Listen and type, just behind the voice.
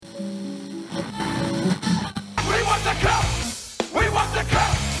We want the cup! We want the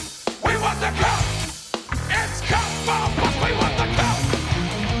cup! We want the cup! It's cup bombs! We want the cup!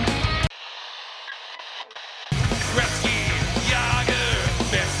 Gretzky, Yager,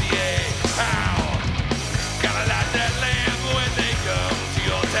 Messier, Howe. Gotta light that lamp when they come to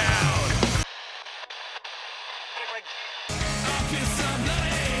your town. I'll kiss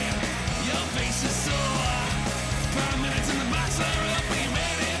somebody, your face is sore. 5 minutes in the box are up, we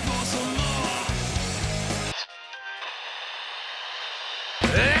ready for some more.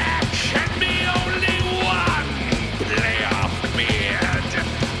 There can be only one playoff beard.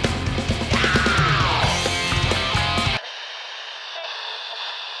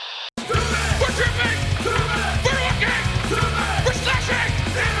 We're tripping! We're looking! We're slashing!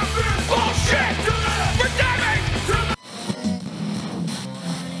 Bullshit! We're diving!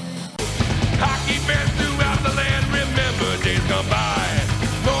 Hockey fans throughout the land remember days gone by.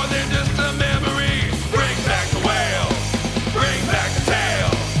 More than just a memory. Bring back the whale. Bring back the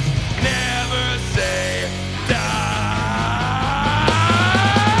tail. Never say die.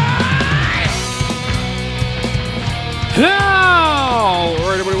 All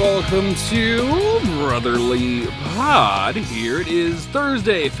right, everybody, welcome to Brotherly Pod. Here it is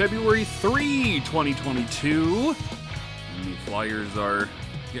Thursday, February 3, 2022. And the Flyers are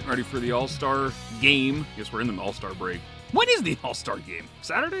getting ready for the All-Star game. I guess we're in the All-Star break. When is the All-Star game?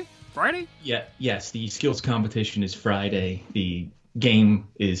 Saturday? Friday? Yeah, yes, the skills competition is Friday. The game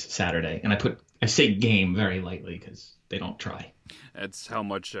is Saturday. And I say game very lightly because they don't try. That's how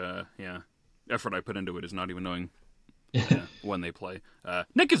much effort I put into it, is not even knowing when they play.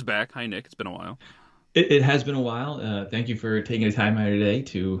 Nick is back. Hi, Nick. It's been a while. It has been a while. Thank you for taking the time out today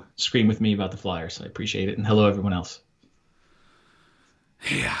to scream with me about the Flyers. I appreciate it. And hello, everyone else.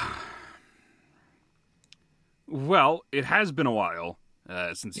 Yeah. Well, it has been a while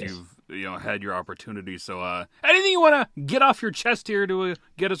since Yes. you've had your opportunity. So, anything you want to get off your chest here to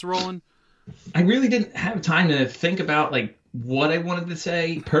get us rolling? I really didn't have time to think about what I wanted to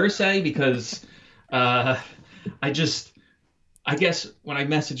say per se because I guess when I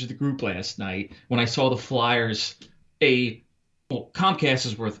messaged the group last night, when I saw the Flyers, Comcast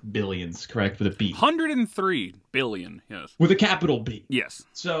is worth billions, correct, with a B. 103 billion, yes. With a capital B. Yes.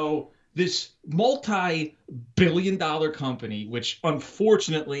 So this multi-billion-dollar company, which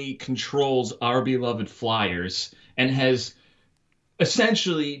unfortunately controls our beloved Flyers and has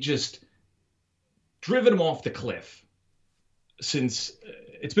essentially just driven them off the cliff since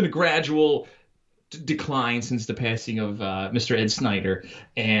it's been a gradual decline since the passing of Mr. Ed Snyder.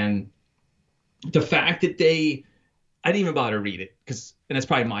 And the fact that I didn't even bother to read it, and that's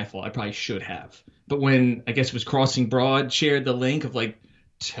probably my fault. I probably should have. But when, I guess it was Crossing Broad, shared the link of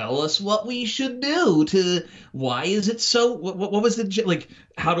tell us what we should do why is it so, what was the,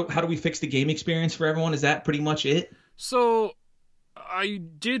 how do we fix the game experience for everyone? Is that pretty much it? So I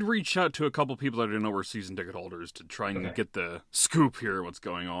did reach out to a couple people that I didn't know were season ticket holders to try and get the scoop here, what's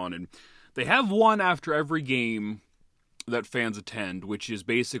going on. And they have one after every game that fans attend, which is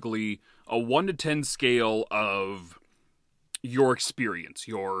basically a 1 to 10 scale of your experience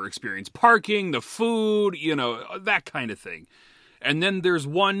parking, the food, that kind of thing. And then there's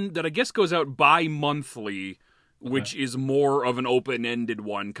one that I guess goes out bi-monthly, which is more of an open-ended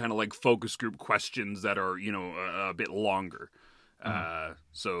one, kind of like focus group questions that are, a bit longer.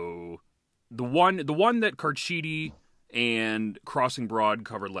 So the one that Carchidi and Crossing Broad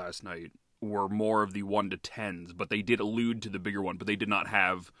covered last night were more of the 1 to 10s, but they did allude to the bigger one, but they did not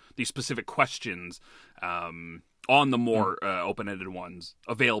have the specific questions on the more open-ended ones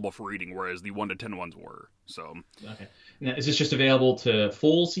available for reading, whereas the 1 to 10 ones were. So, okay. Now, is this just available to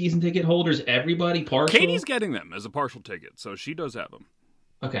full season ticket holders, everybody, partial? Katie's getting them as a partial ticket, so she does have them.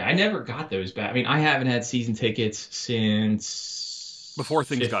 Okay, I never got those back. I mean, I haven't had season tickets since... Before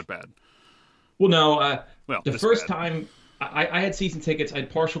things got bad. Well, no. The first bad. time I had season tickets, I had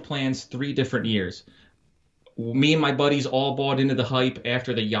partial plans 3 different years. Me and my buddies all bought into the hype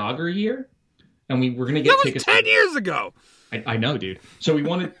after the Yager year, and we were going to get tickets. That was 10 years ago! I know, dude. So we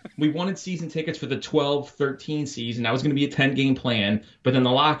wanted season tickets for the 12-13 season. That was going to be a 10-game plan, but then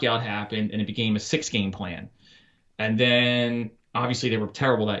the lockout happened, and it became a 6-game plan. And then, obviously, they were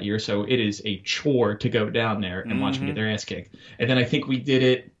terrible that year, so it is a chore to go down there and watch them get their ass kicked. And then I think we did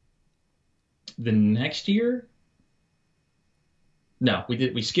it the next year. No,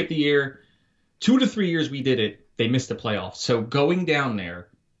 we skipped the year. 2 to 3 years we did it. They missed the playoffs. So going down there,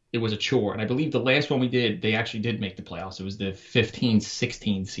 it was a chore. And I believe the last one we did, they actually did make the playoffs. It was the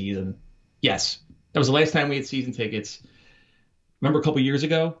 15-16 season. Yes, that was the last time we had season tickets. Remember a couple years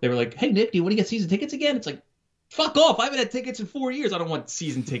ago, they were like, hey, Nick, do you want to get season tickets again? It's like, fuck off. I haven't had tickets in 4 years. I don't want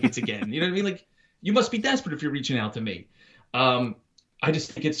season tickets again. You know what I mean? Like, you must be desperate if you're reaching out to me. I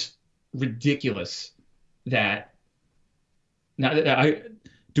just think it's ridiculous that now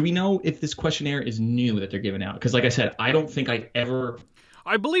do we know if this questionnaire is new that they're giving out? Because like I said, I don't think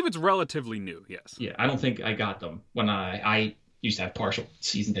I believe it's relatively new, yes. Yeah, I don't think I got them when I used to have partial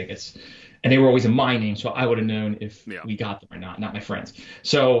season tickets, and they were always in my name, so I would have known if we got them or not my friends.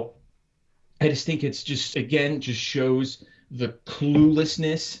 So I just think it's just, again, just shows the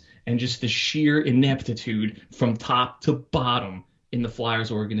cluelessness and just the sheer ineptitude from top to bottom in the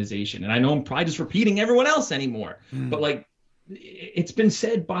Flyers organization. And I know I'm probably just repeating everyone else anymore, but like, it's been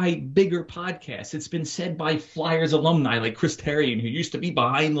said by bigger podcasts. It's been said by Flyers alumni like Chris Therien, who used to be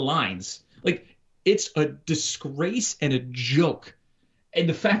behind the lines. Like, it's a disgrace and a joke. And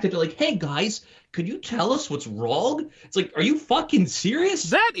the fact that they're like, hey, guys, could you tell us what's wrong? It's like, are you fucking serious?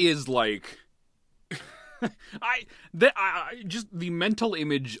 That is like... just the mental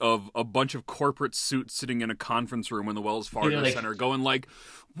image of a bunch of corporate suits sitting in a conference room in the Wells Fargo Center going like,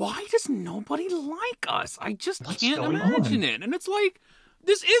 why does nobody like us? I just can't imagine it. And it's like,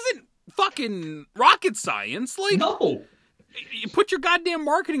 this isn't fucking rocket science. Like, no. You put your goddamn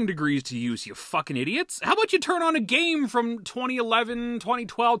marketing degrees to use, you fucking idiots. How about you turn on a game from 2011,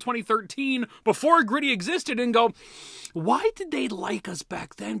 2012, 2013, before Gritty existed, and go, why did they like us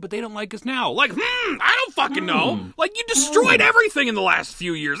back then, but they don't like us now? Like, I don't fucking know. Like, you destroyed everything in the last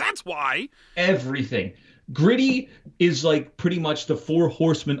few years. That's why. Everything. Gritty is like pretty much the four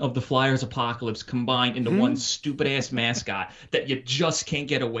horsemen of the Flyers apocalypse combined into one stupid-ass mascot that you just can't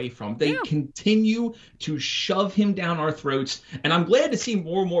get away from. They continue to shove him down our throats, and I'm glad to see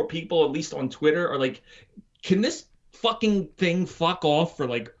more and more people, at least on Twitter, are like, can this fucking thing fuck off for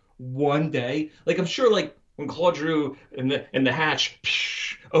like one day? Like, I'm sure like when Claude Giroux in the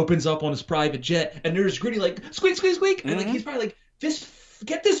hatch opens up on his private jet, and there's Gritty like, squeak, squeak, squeak, and like he's probably like,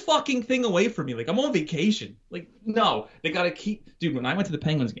 get this fucking thing away from me. Like, I'm on vacation. Like, no, they got to keep... Dude, when I went to the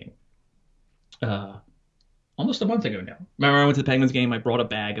Penguins game, almost a month ago now. Remember, I went to the Penguins game, I brought a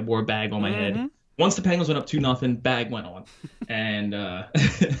bag, I wore a bag on my head. Once the Penguins went up 2-0, bag went on. And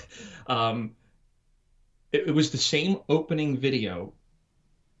it was the same opening video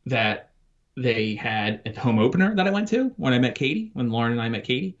that they had at the home opener that I went to when I met Katie, when Lauren and I met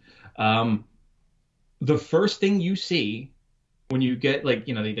Katie. The first thing you see when you get, like,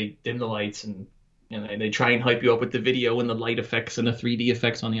 you know, they dim the lights and, you know, they try and hype you up with the video and the light effects and the 3D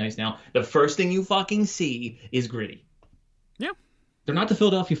effects on the ice now. The first thing you fucking see is Gritty. Yeah. They're not the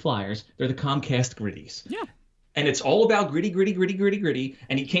Philadelphia Flyers. They're the Comcast Gritties. Yeah. And it's all about Gritty, Gritty, Gritty, Gritty, Gritty.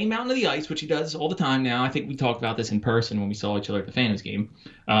 And he came out into the ice, which he does all the time now. I think we talked about this in person when we saw each other at the Phantoms game.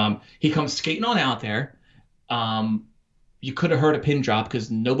 He comes skating on out there. You could have heard a pin drop because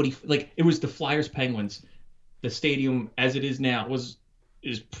nobody – like, it was the Flyers Penguins. The stadium, as it is now,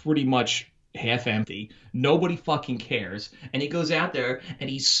 is pretty much half empty. Nobody fucking cares. And he goes out there and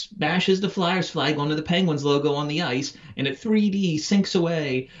he smashes the Flyers flag onto the Penguins logo on the ice, and it 3D sinks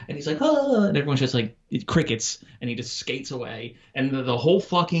away. And he's like, oh, and everyone's just like, crickets. And he just skates away. And the whole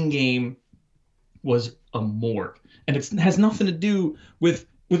fucking game was a morgue. And it has nothing to do with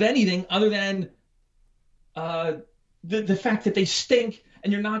anything other than the fact that they stink,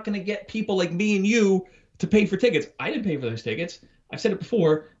 and you're not going to get people like me and you to pay for tickets. I didn't pay for those tickets. I've said it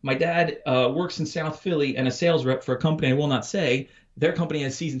before. My dad works in South Philly and a sales rep for a company I will not say. Their company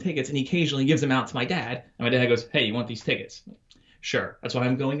has season tickets, and he occasionally gives them out to my dad. And my dad goes, hey, you want these tickets? Sure. That's why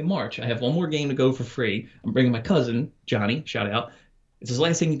I'm going in March. I have one more game to go for free. I'm bringing my cousin, Johnny, shout out. It's his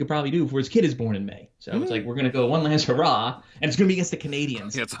last thing he could probably do before his kid is born in May. So it's like, we're going to go one last hurrah, and it's going to be against the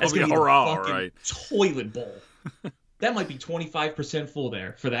Canadians. Yeah, it's going to be a be hurrah, the fucking right? Toilet bowl. That might be 25% full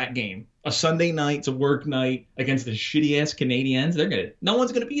there for that game. A Sunday night, it's a work night against the shitty-ass Canadians. No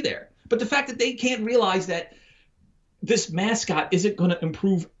one's going to be there. But the fact that they can't realize that this mascot isn't going to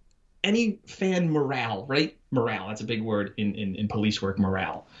improve any fan morale, right? Morale, that's a big word in police work,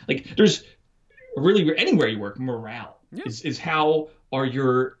 morale. Like, there's really, anywhere you work, morale is how are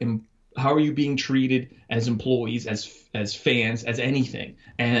you being treated as employees, as fans, as anything.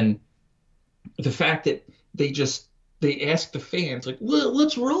 And the fact that they ask the fans, like,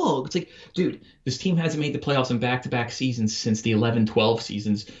 what's wrong? It's like, dude, this team hasn't made the playoffs in back-to-back seasons since the 11-12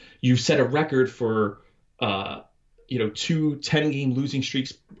 seasons. You set a record for, 2 10-game losing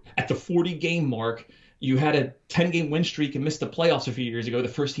streaks. At the 40-game mark, you had a 10-game win streak and missed the playoffs a few years ago, the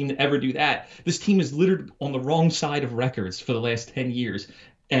first team to ever do that. This team is littered on the wrong side of records for the last 10 years.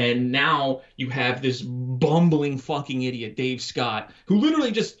 And now you have this bumbling fucking idiot, Dave Scott, who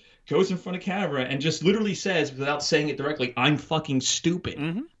literally just – goes in front of camera and just literally says, without saying it directly, I'm fucking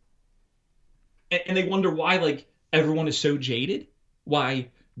stupid. and they wonder why like everyone is so jaded, why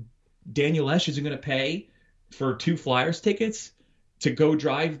Daniel Esch isn't going to pay for 2 Flyers tickets to go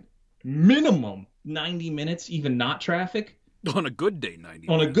drive minimum 90 minutes, even not traffic. On a good day, 90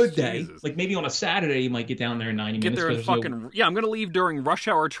 On minutes. A good day. Jesus. Like maybe on a Saturday, you might get down there in 90 Get minutes. there in fucking... Yeah, I'm going to leave during rush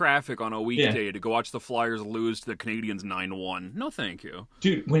hour traffic on a weekday to go watch the Flyers lose to the Canadiens 9-1. No, thank you.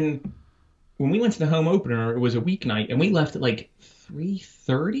 Dude, when we went to the home opener, it was a weeknight, and we left at like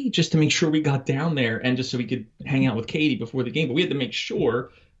 3:30 just to make sure we got down there and just so we could hang out with Katie before the game. But we had to make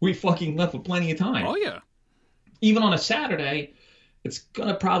sure we fucking left with plenty of time. Oh, yeah. Even on a Saturday, it's going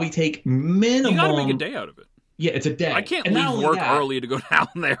to probably take minimum... You got to make a day out of it. Yeah, it's a day. I can't and leave work early to go down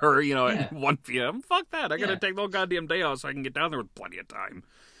there, you know, at 1 p.m. Fuck that. I got to take the whole goddamn day off so I can get down there with plenty of time.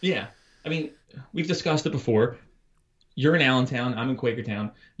 Yeah. I mean, we've discussed it before. You're in Allentown. I'm in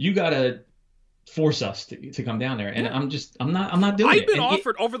Quakertown. You got to force us to come down there. And I'm not doing it. I've been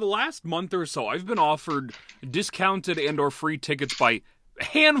offered, over the last month or so, I've been offered discounted and or free tickets by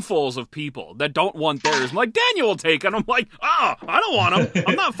handfuls of people that don't want theirs. I'm like, Daniel will take it. And I'm like, I don't want them.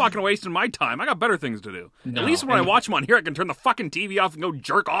 I'm not fucking wasting my time. I got better things to do. No, at least when I watch them on here, I can turn the fucking TV off and go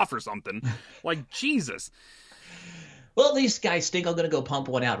jerk off or something. Like, Jesus. Well, at least guys think I'm going to go pump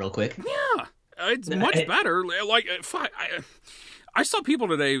one out real quick. Yeah, it's much better. Like, I saw people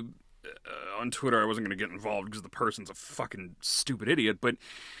today on Twitter. I wasn't going to get involved because the person's a fucking stupid idiot, but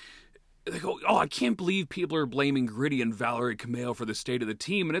they go, "Oh, I can't believe people are blaming Gritty and Valerie Cameo for the state of the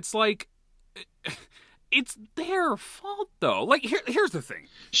team." And it's like, it's their fault, though. Like, here's the thing.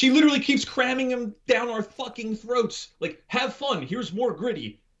 She literally keeps cramming him down our fucking throats. Like, have fun. Here's more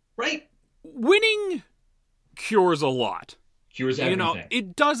Gritty. Right? Winning cures a lot. Cures everything. You know,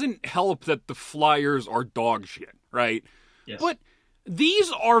 it doesn't help that the Flyers are dog shit, right? Yes. But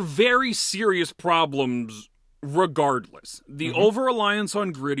these are very serious problems regardless. The over-reliance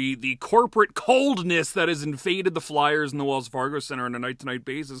on Gritty, the corporate coldness that has invaded the Flyers in the Wells Fargo Center on a night-to-night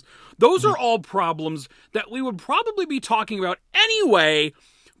basis, those are all problems that we would probably be talking about anyway,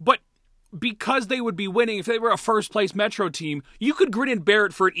 but because they would be winning, if they were a first-place Metro team, you could grin and bear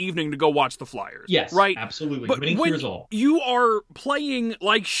it for an evening to go watch the Flyers. Yes, right? Absolutely. But winning when cures all. you are playing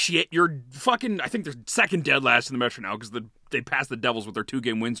like shit, you're fucking, I think they're second dead last in the Metro now because they passed the Devils with their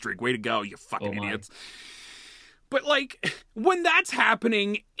 2-game win streak. Way to go, you fucking idiots. But, like, when that's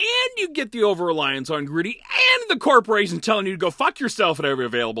happening, and you get the over-reliance on Gritty, and the corporation telling you to go fuck yourself at every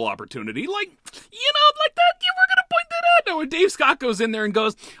available opportunity, like, you know, like that, you were going to point that out. Now, when Dave Scott goes in there and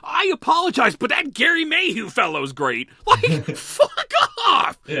goes, I apologize, but that Gary Mayhew fellow's great. Like, fuck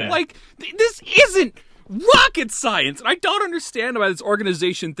off. Yeah. Like, this isn't rocket science, and I don't understand why this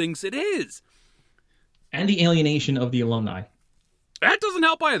organization thinks it is. And the alienation of the alumni. That doesn't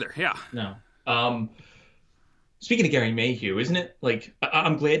help either, yeah. No. Speaking of Gary Mayhew, isn't it like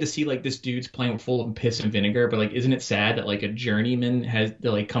I'm glad to see like this dude's playing full of piss and vinegar, but like isn't it sad that like a journeyman has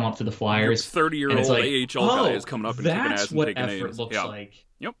to like come up to the Flyers? 30-year-old like, AHL guy is coming up and kicking ass and taking names. That's what effort looks like.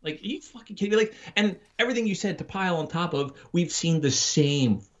 Yep. Like, are you fucking kidding me? Like, and everything you said to pile on top of, we've seen the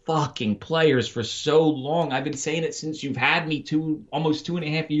same fucking players for so long. I've been saying it since you've had me almost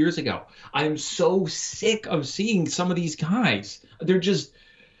 2.5 years ago. I'm so sick of seeing some of these guys. They're just.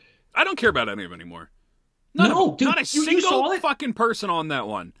 I don't care about any of them anymore. Dude, not a you single saw it? fucking person on that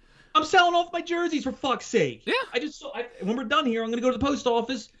one. I'm selling off my jerseys for fuck's sake. Yeah. When we're done here, I'm going to go to the post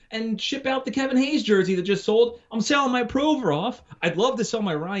office and ship out the Kevin Hayes jersey that just sold. I'm selling my Provorov. I'd love to sell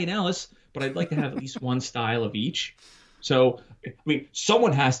my Ryan Ellis, but I'd like to have at least one style of each. So, I mean,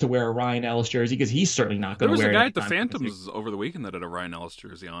 someone has to wear a Ryan Ellis jersey because he's certainly not going to wear it. There was a guy at the Phantoms over the weekend that had a Ryan Ellis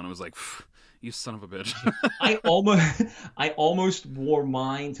jersey on. It was like, you son of a bitch. I almost wore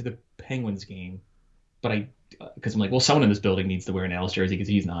mine to the Penguins game, but because I'm like, well, someone in this building needs to wear an Ellis jersey because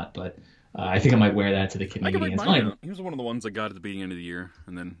he's not. But I think I might wear that to the Canadiens. He was one of the ones that got at the beginning of the year,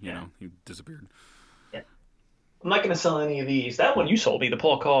 and then you know he disappeared. Yeah. I'm not going to sell any of these. That one you sold me, the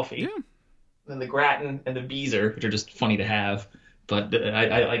Paul Coffey. Yeah. And the Grattan and the Beezer, which are just funny to have. But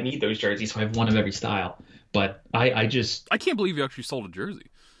I need those jerseys, so I have one of every style. But I can't believe you actually sold a jersey.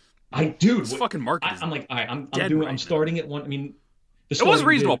 Dude, fucking market. I'm like, all right, I'm starting at one. I mean, it was a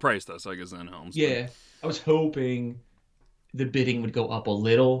reasonable price though, so I guess that helps. Yeah, I was hoping the bidding would go up a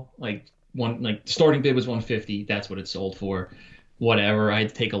little. Starting bid was $150. That's what it sold for. Whatever. I had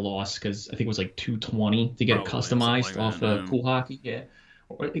to take a loss because I think it was like $220 to get it customized off of Cool Hockey. Yeah.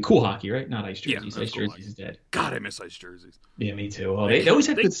 Cool Hockey, right? Not Ice Jerseys. Ice Jerseys is dead. God, I miss Ice Jerseys. Yeah, me too. Oh, they always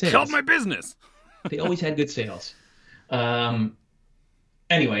had good sales. They killed my business. They always had good sales.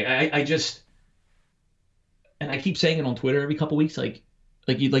 Anyway, I just, and I keep saying it on Twitter every couple weeks, like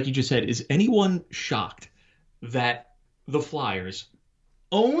you just said, is anyone shocked that the Flyers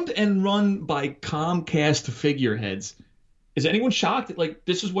owned and run by Comcast figureheads. Is anyone shocked that like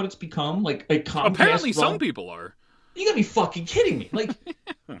this is what it's become? Like a Comcast. Apparently, some people are. You gotta be fucking kidding me! Like,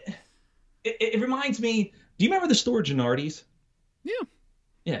 it reminds me. Do you remember the store Gennardi's? Yeah.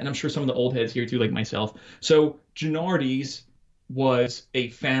 Yeah, and I'm sure some of the old heads here too, like myself. So Gennardi's was a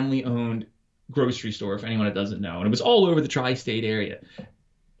family-owned grocery store, for anyone that doesn't know, and it was all over the tri-state area.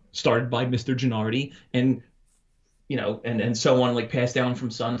 Started by Mr. Gennardi, and and so on, like passed down from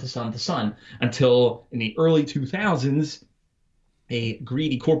son to son to son, until in the early 2000s, a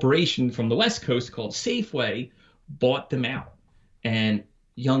greedy corporation from the West Coast called Safeway bought them out. And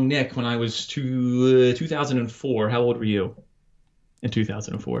young Nick, when I was 2004, how old were you in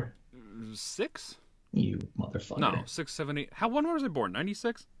 2004? 6? You motherfucker. No, 6, 7, 8. When was I born?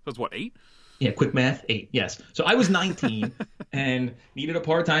 96? That's what, 8? Yeah, quick math, 8. Yes. So I was 19 and needed a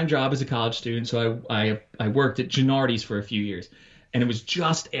part-time job as a college student. So I worked at Gennardi's for a few years, and it was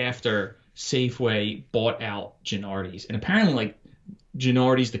just after Safeway bought out Gennardi's, and apparently like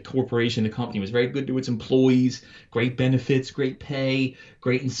Gennardi's, the corporation, the company, was very good to its employees. Great benefits, great pay,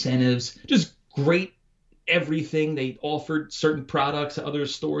 great incentives, just great everything. They offered certain products that other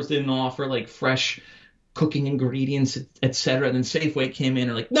stores didn't offer, like fresh cooking ingredients, etc. And then Safeway came in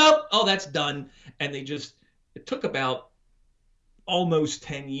and like, nope, oh, that's done. And it took about almost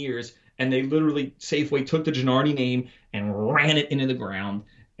 10 years. And they literally, Safeway took the Gennardi name and ran it into the ground.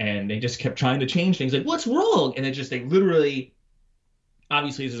 And they just kept trying to change things. Like, what's wrong? And they literally,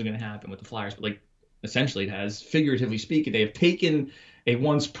 obviously this isn't going to happen with the Flyers, but like essentially it has, figuratively speaking. They have taken a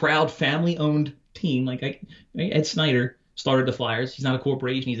once proud family-owned team, like Ed Snyder started the Flyers. He's not a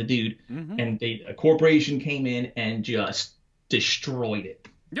corporation, he's a dude. Mm-hmm. And a corporation came in and just destroyed it.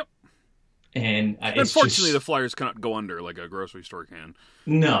 Yep. And unfortunately, the Flyers cannot go under like a grocery store can.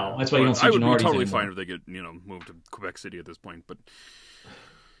 No, that's why you don't see Gennardi's I would be totally anymore. fine if they get moved to Quebec City at this point. But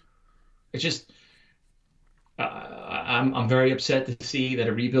it's just I'm very upset to see that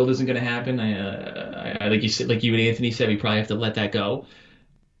a rebuild isn't going to happen. I like you said, like you and Anthony said, we probably have to let that go.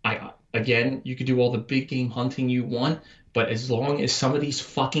 Again, you could do all the big game hunting you want, but as long as some of these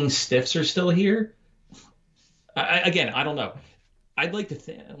fucking stiffs are still here, I don't know. I'd like to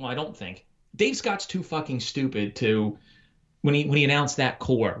think. Well, I don't think Dave Scott's too fucking stupid to when he announced that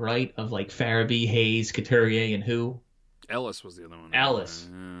core, right, of like Farabee, Hayes, Couturier, and who? Ellis was the other one. Ellis.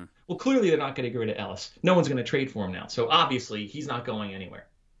 Yeah. Well, clearly they're not going to get rid of Ellis. No one's going to trade for him now, so obviously he's not going anywhere.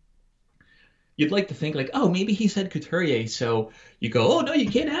 You'd like to think like, oh, maybe he said Couturier, so you go, oh, no, you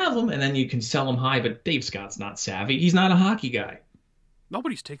can't have him, and then you can sell him high, but Dave Scott's not savvy. He's not a hockey guy.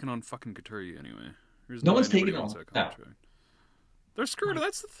 Nobody's taking on fucking Couturier anyway. No one's taking on that contract. No. They're screwed.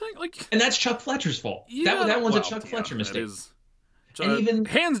 That's the thing. Like, and that's Chuck Fletcher's fault. Yeah, that one's a Chuck Fletcher mistake. And even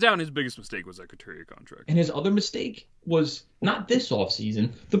hands down, his biggest mistake was that Couturier contract. And his other mistake was not this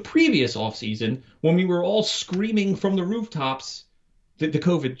offseason, the previous offseason, when we were all screaming from the rooftops the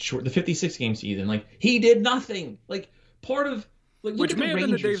COVID short, the 56-game season. Like, he did nothing. Like, part of like, which may have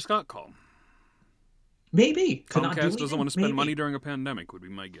been a Dave Scott call. Maybe Comcast doesn't want to spend money during a pandemic. Would be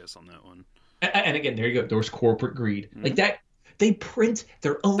my guess on that one. And again, there you go. There was corporate greed like that. They print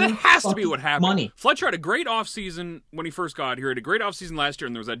their own. That has to be what happened. Money. Fletcher had a great offseason when he first got here. He had a great offseason last year,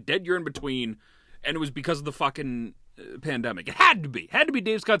 and there was a dead year in between, and it was because of the fucking pandemic. It had to be.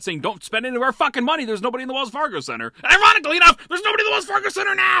 Dave Scott saying, don't spend any of our fucking money. There's nobody in the Wells Fargo Center. And ironically enough, there's nobody in the Wells Fargo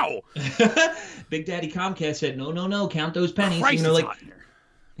Center now. Big Daddy Comcast said, no, count those pennies. Christ, it's hot in here.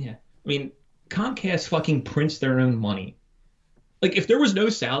 Yeah. I mean, Comcast fucking prints their own money. Like, if there was no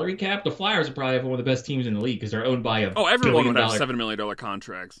salary cap, the Flyers would probably have one of the best teams in the league because they're owned by everyone would have $7 million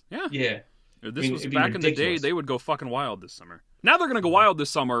contracts. Yeah. Yeah. If this was back in the day, they would go fucking wild this summer. Now they're going to go wild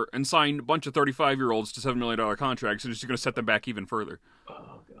this summer and sign a bunch of 35-year-olds to $7 million contracts, and it's just going to set them back even further.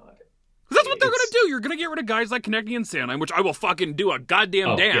 Oh, God. That's what they're going to do. You're going to get rid of guys like Konechny and Sanheim, which I will fucking do a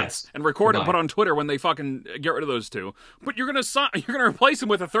goddamn dance and record and put on Twitter when they fucking get rid of those two. But you're going to replace him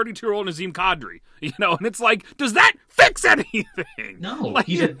with a 32-year-old Nazem Kadri, and it's like, does that fix anything? No, like,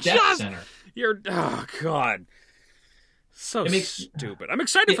 he's a depth center. Oh God, so stupid. I'm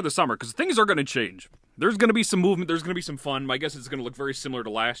excited for the summer because things are going to change. There's going to be some movement. There's going to be some fun. I guess it's going to look very similar to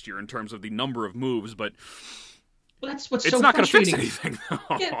last year in terms of the number of moves, but. Well, that's what's it's so not frustrating. Going to fix anything.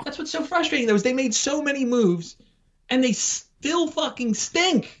 No. Yeah, that's what's so frustrating though is they made so many moves, and they still fucking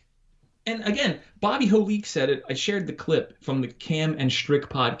stink. And again, Bobby Holik said it. I shared the clip from the Cam and Strick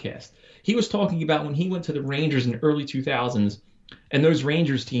podcast. He was talking about when he went to the Rangers in the early 2000s, and those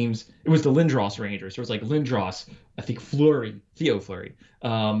Rangers teams. It was the Lindros Rangers. There was like Lindros, I think Theo Fleury,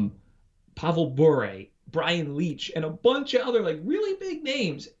 Pavel Bure, Brian Leach, and a bunch of other like really big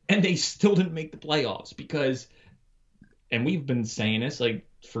names, and they still didn't make the playoffs because. and we've been saying this like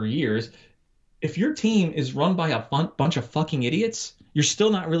for years, if your team is run by a bunch of fucking idiots, you're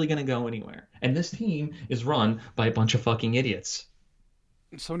still not really going to go anywhere. And this team is run by a bunch of fucking idiots.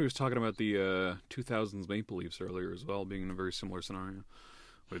 Somebody was talking about the 2000s Maple Leafs earlier as well, being in a very similar scenario.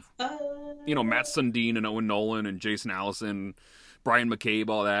 With, Matt Sundin and Owen Nolan and Jason Allison, Brian McCabe,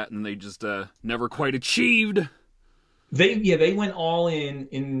 all that, and they just never quite achieved. They went all in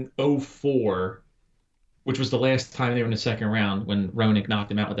 2004, which was the last time they were in the second round when Roenick knocked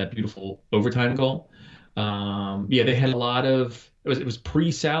them out with that beautiful overtime goal. They had a lot of it was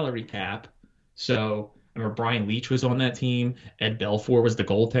pre-salary cap, so I remember Brian Leach was on that team. Ed Belfour was the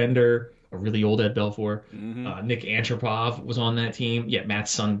goaltender, a really old Ed Belfour. Mm-hmm. Nick Antropov was on that team. Yeah, Matt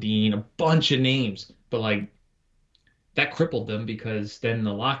Sundin, a bunch of names. But like that crippled them because then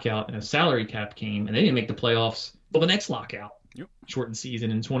the lockout and a salary cap came, and they didn't make the playoffs till the next lockout. Yep. Shortened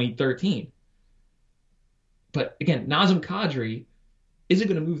season in 2013. But again, Nazem Kadri isn't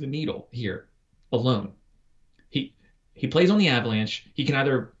going to move the needle here alone. He plays on the Avalanche. He can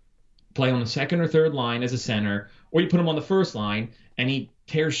either play on the second or third line as a center, or you put him on the first line and he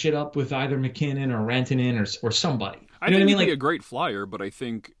tears shit up with either McKinnon or Rantanen or somebody. I think he'd be a great flyer, but I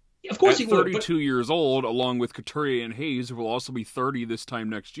think of course at he would, 32 years old, along with Couturier and Hayes, who will also be 30 this time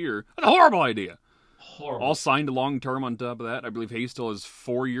next year, a horrible idea. Horrible. All signed long term on top of that. I believe Hayes still has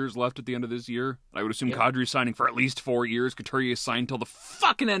 4 years left at the end of this year. I would assume Kadri's signing for at least 4 years. Couturier is signed till the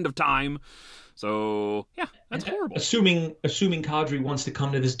fucking end of time. So, yeah, that's horrible. Assuming Kadri wants to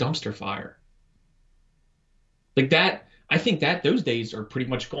come to this dumpster fire. Like that, I think that those days are pretty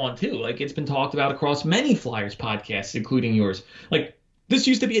much gone too. Like it's been talked about across many Flyers podcasts, including yours. Like this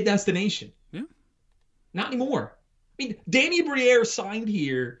used to be a destination. Yeah. Not anymore. I mean, Danny Briere signed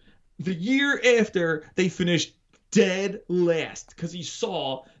here the year after they finished dead last because he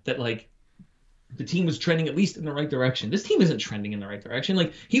saw that like the team was trending at least in the right direction. This team isn't trending in the right direction.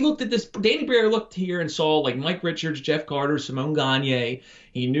 Like he looked at this, Danny Briere looked here and saw like Mike Richards, Jeff Carter, Simone Gagne.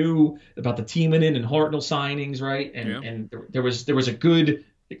 He knew about the Timonen and Hartnell signings, right? And there was a good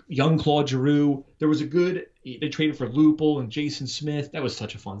young Claude Giroux. There was a good. They traded for Lupul and Jason Smith. That was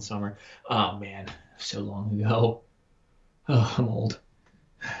such a fun summer. Oh man, so long ago. Oh, I'm old.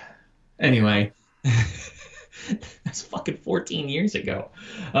 Anyway, that's fucking 14 years ago.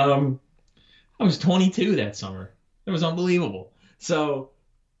 I was 22 that summer. It was unbelievable. So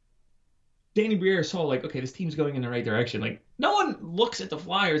Danny Briere saw like, okay, this team's going in the right direction. Like no one looks at the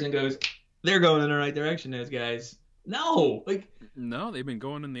Flyers and goes, they're going in the right direction, those guys. No, they've been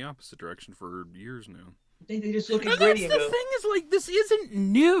going in the opposite direction for years now. They just look at Gritty and go. The thing is, like, this isn't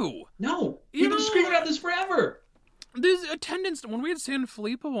new. No, we've been screaming about this forever. There's attendance when we had San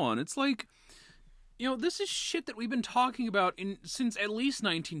Felipe on. It's like, this is shit that we've been talking about since at least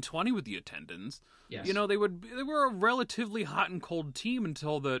 1920 with the attendance. Yes. They were a relatively hot and cold team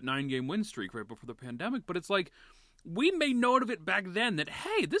until the 9-game win streak right before the pandemic. But it's like we made note of it back then that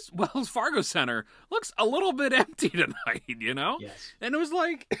hey, this Wells Fargo Center looks a little bit empty tonight. Yes. And it was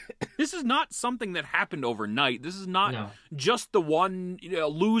like this is not something that happened overnight. This is not just the one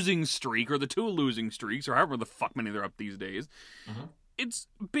losing streak or the two losing streaks or however the fuck many they're up these days. Uh-huh. It's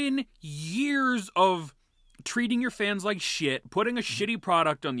been years of treating your fans like shit, putting a shitty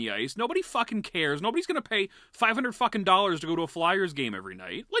product on the ice. Nobody fucking cares. Nobody's gonna pay $500 fucking to go to a Flyers game every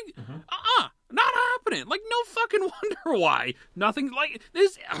night. Like, not happening. Like, no fucking wonder why. Nothing like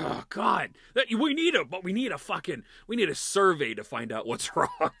this. Oh God, we need a survey to find out what's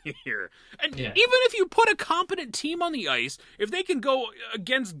wrong here. And even if you put a competent team on the ice, if they can go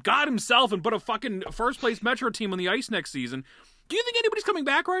against God himself and put a fucking first place Metro team on the ice next season. Do you think anybody's coming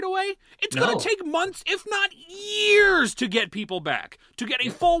back right away? It's going to take months, if not years, to get people back. To get a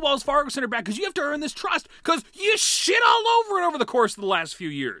full Wells Fargo Center back, because you have to earn this trust, because you shit all over it over the course of the last few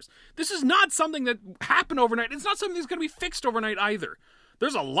years. This is not something that happened overnight. It's not something that's going to be fixed overnight either.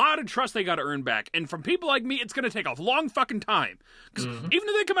 There's a lot of trust they got to earn back. And from people like me, it's going to take a long fucking time. Because even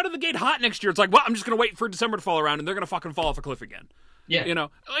if they come out of the gate hot next year, it's like, well, I'm just going to wait for December to fall around, and they're going to fucking fall off a cliff again. Yeah.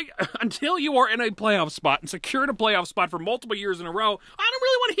 Until you are in a playoff spot and secured a playoff spot for multiple years in a row, I don't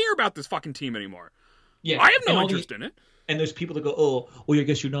really want to hear about this fucking team anymore. Yeah. I have no interest in it. And there's people that go, oh, well, I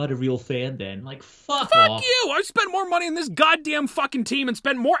guess you're not a real fan then. Like, fuck off. You! I've spent more money on this goddamn fucking team and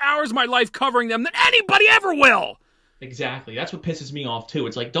spent more hours of my life covering them than anybody ever will! Exactly. That's what pisses me off, too.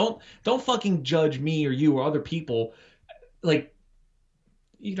 It's like, don't fucking judge me or you or other people. Like,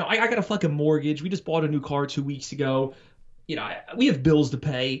 I got a fucking mortgage. We just bought a new car 2 weeks ago. We have bills to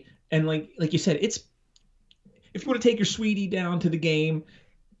pay, and like you said, it's if you want to take your sweetie down to the game,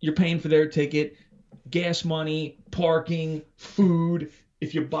 you're paying for their ticket, gas money, parking, food,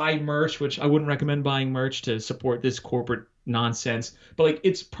 if you buy merch, which I wouldn't recommend buying merch to support this corporate nonsense, but like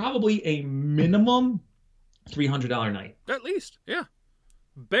it's probably a minimum $300 night. At least, yeah.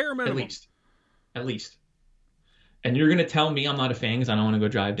 Bare minimum. At least. And you're gonna tell me I'm not a fan because I don't want to go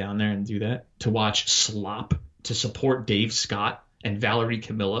drive down there and do that to watch slop to support Dave Scott and Valerie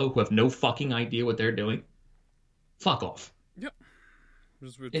Camillo, who have no fucking idea what they're doing. Fuck off. Yep.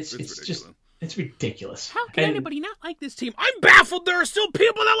 It's ridiculous. just it's ridiculous. How can anybody not like this team? I'm baffled there are still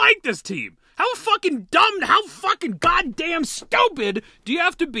people that like this team. How fucking dumb, how fucking goddamn stupid do you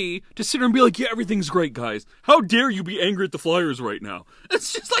have to be to sit here and be like, yeah, everything's great, guys. How dare you be angry at the Flyers right now?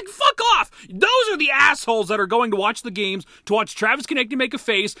 It's just like, fuck off. Those are the assholes that are going to watch the games, to watch Travis Konecny make a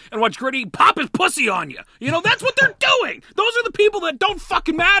face, and watch Gritty pop his pussy on you. You know, that's what they're doing. Those are the people that don't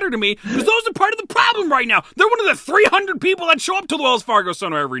fucking matter to me, because those are part of the problem right now. They're one of the 300 people that show up to the Wells Fargo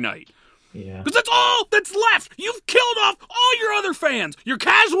Center every night. Yeah. Because that's all that's left. You've killed off all your other fans. Your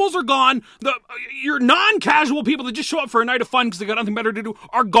casuals are gone. Your non-casual people that just show up for a night of fun because they got nothing better to do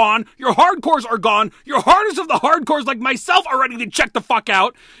are gone. Your hardcores are gone. Your hardest of the hardcores, like myself, are ready to check the fuck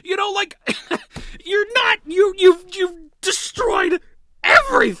out. You know, like, you're not, you've destroyed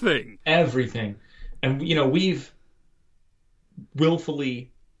everything. Everything. And, you know, we've willfully...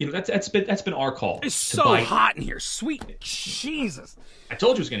 You know, that's been our call. It's so hot in here. Sweet Jesus. I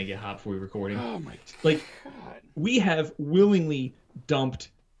told you it was going to get hot before we were recording. Oh, my Like, God. we have willingly dumped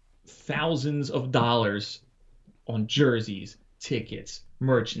thousands of dollars on jerseys, tickets,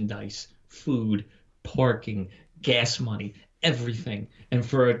 merchandise, food, parking, gas money, everything. And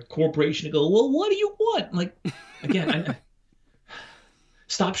for a corporation to go, well, what do you want? Like, again,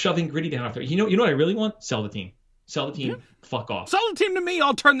 stop shoving Gritty down after. You know what I really want? Sell the team. Sell the team. Yeah. Fuck off. Sell the team to me.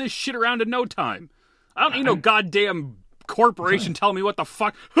 I'll turn this shit around in no time. I don't need no goddamn corporation telling me what the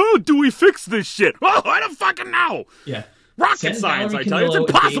fuck. How do we fix this shit? Oh, I don't fucking know. Yeah. Rocket science, I tell you. It's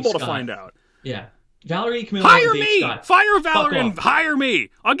impossible to find out. Yeah. Valerie Camillo. Hire me. Scott. Fire Valerie and hire me.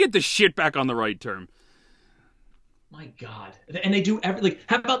 I'll get this shit back on the right term. My God. And they do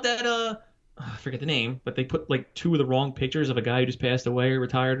how about that, I forget the name, but they put like two of the wrong pictures of a guy who just passed away or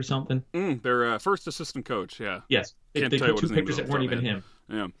retired or something. Their first assistant coach, yeah. Yes, they put two pictures that weren't even him.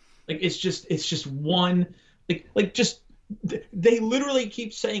 Yeah, like it's just one, just they literally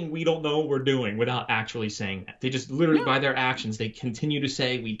keep saying we don't know what we're doing without actually saying that. They just literally by their actions they continue to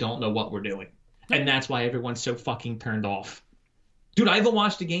say we don't know what we're doing, and that's why everyone's so fucking turned off. Dude, I haven't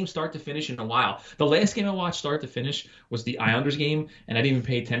watched a game start to finish in a while. The last game I watched start to finish was the Islanders game, and I didn't even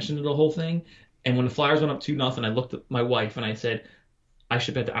pay attention to the whole thing. And when the Flyers went up 2-0, I looked at my wife and I said, I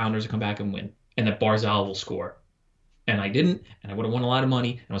should bet the Islanders will come back and win, and that Barzal will score. And I didn't, and I would have won a lot of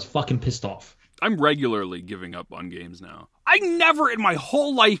money, and I was fucking pissed off. I'm regularly giving up on games now. I never in my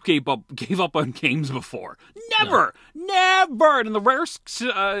whole life gave up on games before. Never. And in the rare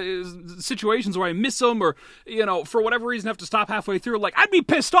situations where I miss them or, you know, for whatever reason have to stop halfway through, like, I'd be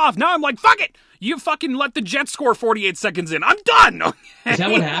pissed off. Now I'm like, fuck it. You fucking let the Jets score 48 seconds in. I'm done. Okay? Is that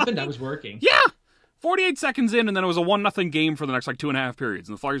what happened? I was working. Yeah. 48 seconds in, and then it was a 1-0 game for the next, 2.5 periods.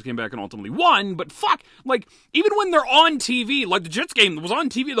 And the Flyers came back and ultimately won. But fuck, even when they're on TV, like the Jets game was on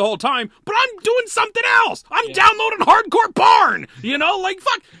TV the whole time, but I'm doing something else. I'm downloading hardcore porn. You know,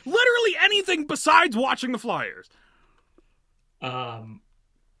 fuck, literally anything besides watching the Flyers.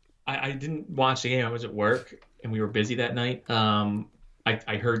 I didn't watch the game. I was at work, and we were busy that night.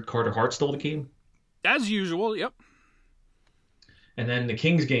 I heard Carter Hart stole the game. As usual, yep. And then the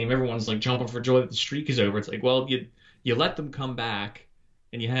Kings game, everyone's jumping for joy that the streak is over. It's like, well, you let them come back,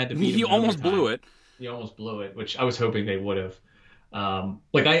 and you had to beat them. You almost blew it. You almost blew it, which I was hoping they would have. I'm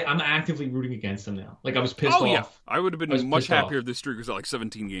actively rooting against them now. I was pissed off. Yeah. I would have been much happier if this streak was at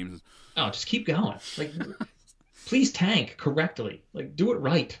 17 games. Oh, just keep going. Please tank correctly. Do it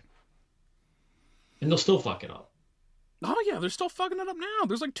right. And they'll still fuck it up. Oh, yeah, they're still fucking it up now.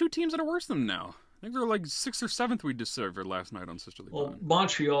 There's 2 teams that are worse than them now. I think they're 6th or 7th we discovered last night on Sister League. Well,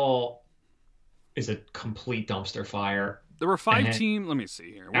 Montreal is a complete dumpster fire. There were 5 teams. Let me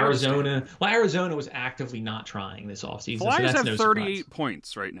see here. Arizona. Well, Arizona was actively not trying this offseason. Flyers so have 38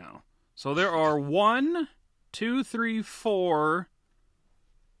 points right now. So there are 1, 2, 3, 4,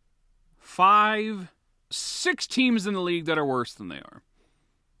 5, 6 teams in the league that are worse than they are.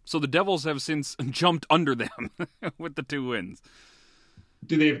 So the Devils have since jumped under them with the 2 wins.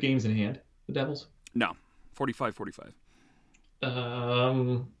 Do they have games in hand? The Devils? No. 45-45.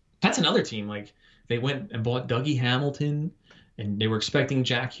 That's another team. They went and bought Dougie Hamilton, and they were expecting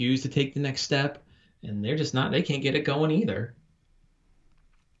Jack Hughes to take the next step, and they're just not. They can't get it going either.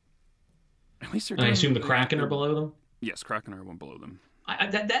 At least I assume the Kraken are below them? Yes, Kraken are one below them.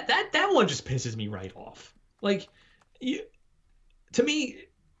 That one just pisses me right off. to me,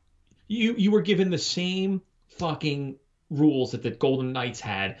 you were given the same fucking rules that the Golden Knights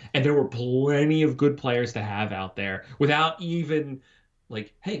had, and there were plenty of good players to have out there without even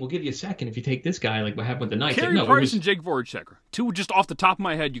like, hey, we'll give you a second if you take this guy, like what happened with the Knights. Carey Like, no, Price and Jake Voracek. Two just off the top of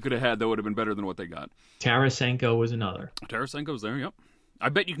my head you could have had that would have been better than what they got. Tarasenko was another. Tarasenko's there, yep. I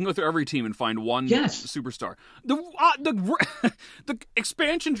bet you can go through every team and find one superstar. The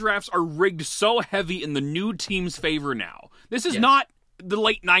expansion drafts are rigged so heavy in the new team's favor now. This is not the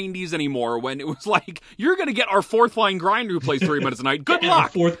late 90s anymore when it was like, you're going to get our fourth line grinder who plays 3 minutes a night. Good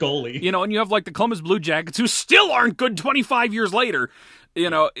luck. Fourth goalie. You know, and you have like the Columbus Blue Jackets who still aren't good 25 years later.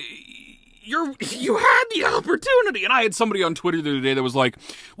 You know, you had the opportunity. And I had somebody on Twitter the other day that was like,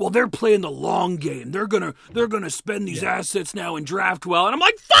 well, they're playing the long game. They're gonna spend these assets now and draft well. And I'm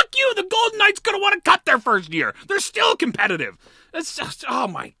like, fuck you. The Golden Knights going to want to cut their first year. They're still competitive. It's just, oh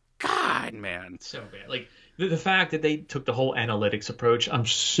my God, man. So bad. Like, the fact that they took the whole analytics approach, I'm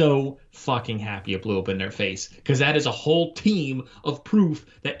so fucking happy it blew up in their face, because that is a whole team of proof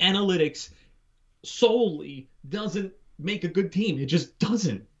that analytics solely doesn't make a good team. It just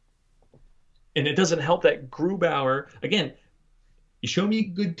doesn't. And it doesn't help that Grubauer, again, you show me a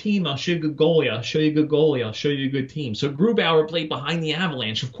good team, I'll show you a good goalie. I'll show you a good goalie, I'll show you a good team. So Grubauer played behind the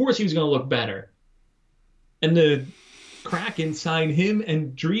Avalanche. Of course he was going to look better. And the Kraken signed him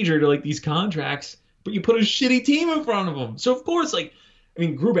and Dreger to like these contracts, but you put a shitty team in front of him. So, of course, like, I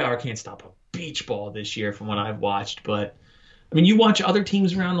mean, Grubauer can't stop a beach ball this year from what I've watched. But, I mean, you watch other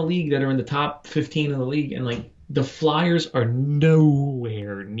teams around the league that are in the top 15 of the league, and, like, the Flyers are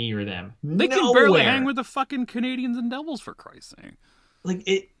nowhere near them. They can barely hang with the fucking Canadians and Devils, for Christ's sake. Like,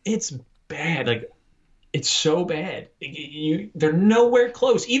 it's bad. Like, it's so bad. They're nowhere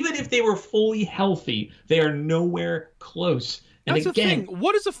close. Even if they were fully healthy, they are nowhere close. And that's again, the thing.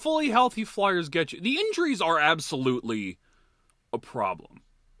 What does a fully healthy Flyers get you? The injuries are absolutely a problem.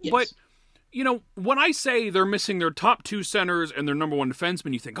 yes. But, you know, when I say they're missing their top 2 centers and their number 1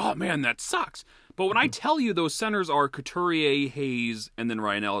 defenseman, you think, oh, man, that sucks. But when I tell you those centers are Couturier, Hayes, and then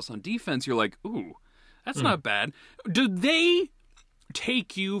Ryan Ellis on defense, you're like, ooh, that's not bad. Do they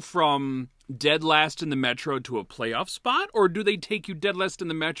take you from dead last in the Metro to a playoff spot, or do they take you dead last in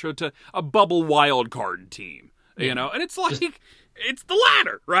the Metro to a bubble wild card team? You know, and it's like, it's the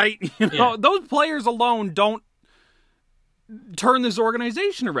latter, right? You know, those players alone don't turn this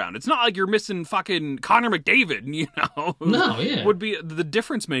organization around. It's not like you're missing fucking Connor McDavid, you know, who would be the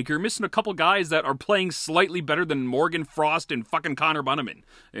difference maker. You're missing a couple guys that are playing slightly better than Morgan Frost and fucking Connor Bunnaman.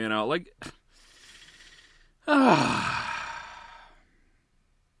 You know, like, I'm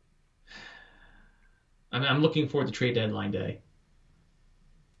looking forward to trade deadline day.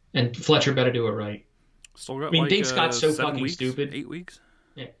 And Fletcher better do it right. Still got, I mean, Dave Scott's so fucking weeks, stupid. 8 weeks?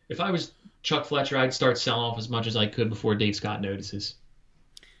 Yeah. If I was Chuck Fletcher, I'd start selling off as much as I could before Dave Scott notices.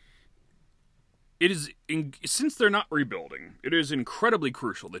 It is, since they're not rebuilding, it is incredibly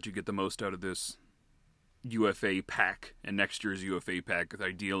crucial that you get the most out of this UFA pack and next year's UFA pack,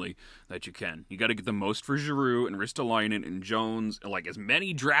 ideally, that you can. You got to get the most for Giroux and Ristolainen and Jones, and like as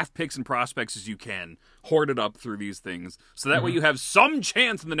many draft picks and prospects as you can, hoard it up through these things, so that way you have some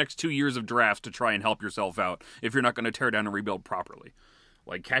chance in the next 2 years of drafts to try and help yourself out if you're not going to tear down and rebuild properly.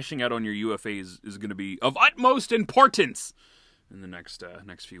 Like, cashing out on your UFAs is going to be of utmost importance in the next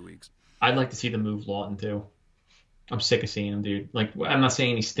few weeks. I'd like to see them move Lawton, too. I'm sick of seeing him, dude. Like, I'm not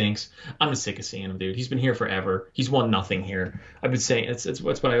saying he stinks. I'm just sick of seeing him, dude. He's been here forever. He's won nothing here. I've been saying, it's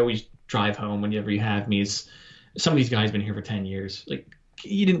what I always drive home whenever you have me, is some of these guys have been here for 10 years. Like,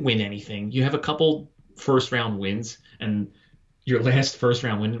 you didn't win anything. You have a couple first-round wins, and your last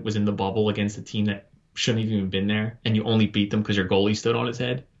first-round win was in the bubble against a team that shouldn't have even been there, and you only beat them because your goalie stood on his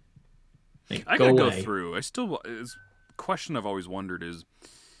head. Like, I gotta go through. It's a question I've always wondered is,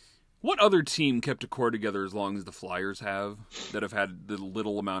 what other team kept a core together as long as the Flyers have, that have had the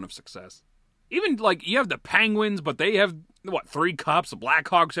little amount of success? Even, like, you have the Penguins, but they have, 3 cups? The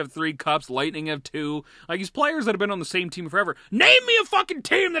Blackhawks have 3 cups. Lightning have 2. Like, these players that have been on the same team forever. Name me a fucking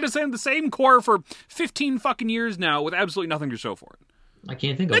team that has had the same core for 15 fucking years now with absolutely nothing to show for it. I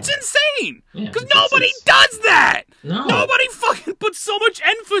can't think of That's one. insane! Yeah, Because nobody does that! No. Nobody fucking puts so much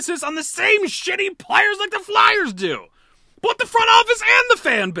emphasis on the same shitty players like the Flyers do! Both the front office and the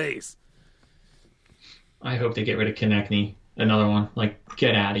fan base! I hope they get rid of Konechny. Another one. Like,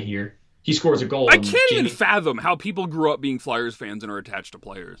 get out of here. He scores a goal. I can't even fathom how people grew up being Flyers fans and are attached to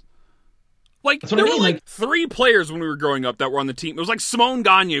players. Like, there were like 3 players when we were growing up that were on the team. It was like Simone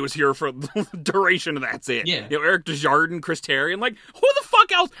Gagne was here for the duration of that's it. Yeah. You know, Eric Desjardins, Chris Terry, and like, who the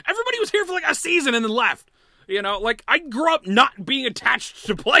fuck else? Everybody was here for like a season and then left. You know, like, I grew up not being attached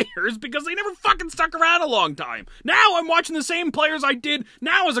to players because they never fucking stuck around a long time. Now I'm watching the same players I did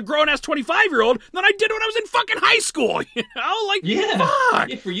now as a grown-ass 25-year-old than I did when I was in fucking high school, you know? Like, fuck!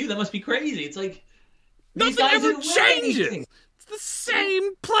 Yeah, for you, that must be crazy. It's like, Nothing these guys ever didn't win changes. anything. It's the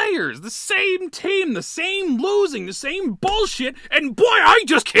same players, the same team, the same losing, the same bullshit, and boy, I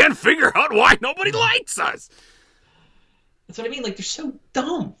just can't figure out why nobody likes us. That's what I mean. Like, they're so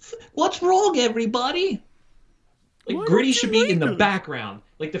dumb. What's wrong, everybody? Like, Why Gritty don't should you be in the like us? background.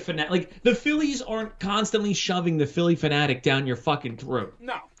 Like, the Phillies aren't constantly shoving the Philly fanatic down your fucking throat.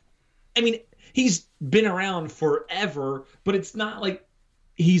 No. I mean, he's been around forever, but it's not like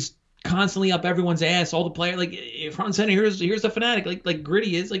he's constantly up everyone's ass. All the players, like, front and center, here's the fanatic, like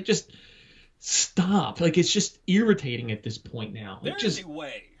Gritty is. Like, just stop. Like, it's just irritating at this point now. Like, There's just a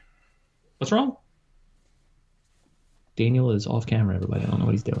way. what's wrong? Daniel is off camera, everybody. I don't know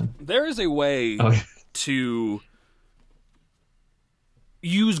what he's doing. There is a way Oh, to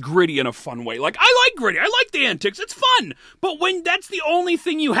use Gritty in a fun way. Like, I like Gritty. I like the antics. It's fun. But when that's the only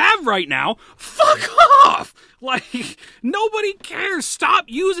thing you have right now, fuck off! Like, nobody cares. Stop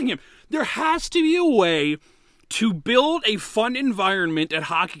using him. There has to be a way to build a fun environment at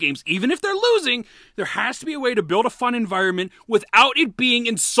hockey games. Even if they're losing, there has to be a way to build a fun environment without it being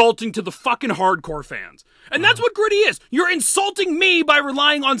insulting to the fucking hardcore fans. And that's what Gritty is. You're insulting me by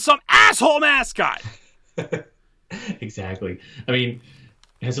relying on some asshole mascot. exactly. I mean,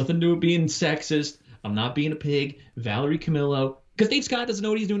 it has nothing to do with being sexist. I'm not being a pig. Valerie Camillo. Because Dave Scott doesn't know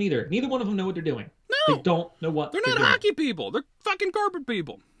what he's doing either. Neither one of them know what they're doing. No. They don't know what They're they're not doing. hockey people. They're fucking carpet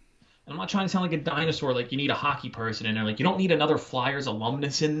people. I'm not trying to sound like a dinosaur, like you need a hockey person in there. Like, you don't need another Flyers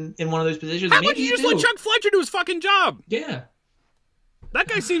alumnus in one of those positions. How Maybe about you just do. let Chuck Fletcher do his fucking job? Yeah. That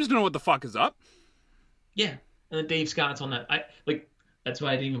guy seems to know what the fuck is up. Yeah. And then Dave Scott's on that. That's why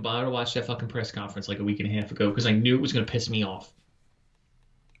I didn't even bother to watch that fucking press conference like a week and a half ago, because I knew it was going to piss me off.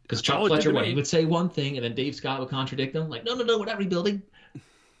 Because all Chuck it did Fletcher, to me. he would say one thing, and then Dave Scott would contradict him. Like, no, we're not rebuilding.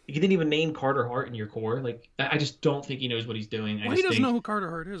 You didn't even name Carter Hart in your core. Like, I just don't think he knows what he's doing. Well, he doesn't know who Carter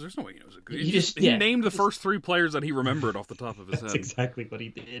Hart is. There's no way he knows it. He named the first three players that he remembered off the top of his That's head. exactly what he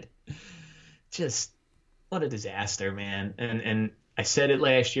did. Just, what a disaster, man. And I said it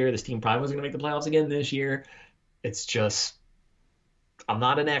last year. This team probably wasn't going to make the playoffs again this year. It's just, I'm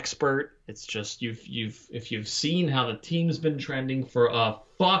not an expert. It's just if you've seen how the team's been trending for a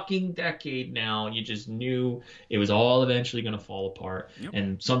fucking decade now, you just knew it was all eventually going to fall apart,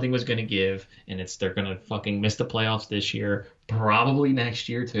 and something was going to give, and they're going to fucking miss the playoffs this year, probably next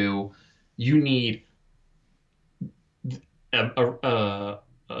year too. You need an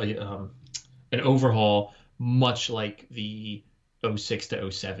overhaul, much like the 06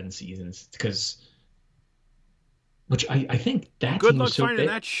 to 07 seasons, because. Which I think that Good team luck was so finding big.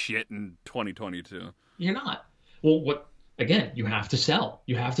 that shit in 2022. You're not. Well, again, you have to sell.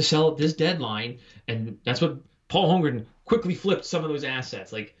 You have to sell at this deadline, and that's what Paul Holmgren quickly flipped some of those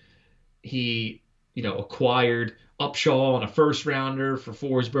assets. Like, he, acquired Upshaw on a first rounder for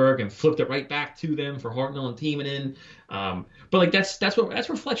Forsberg and flipped it right back to them for Hartnell and Timonen. But like that's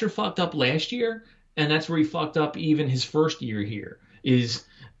where Fletcher fucked up last year, and that's where he fucked up even his first year here. Is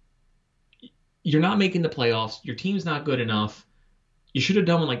you're not making the playoffs. Your team's not good enough. You should have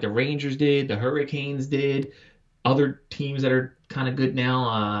done what like the Rangers did, the Hurricanes did, other teams that are kind of good now.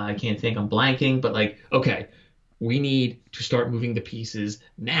 I can't think. I'm blanking. But like, okay, we need to start moving the pieces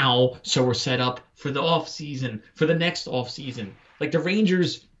now so we're set up for the off season, for the next off season. Like the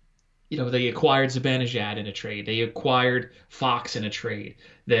Rangers, they acquired Zibanejad in a trade. They acquired Fox in a trade.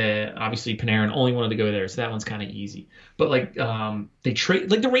 Obviously Panarin only wanted to go there, so that one's kind of easy. But like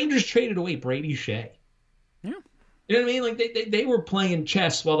the Rangers traded away Brady Shea. Yeah. You know what I mean? Like they were playing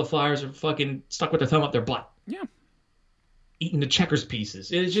chess while the Flyers are fucking stuck with their thumb up their butt, Yeah. eating the checkers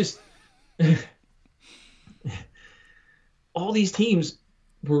pieces. It's just all these teams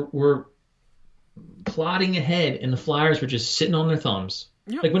were plodding ahead, and the Flyers were just sitting on their thumbs.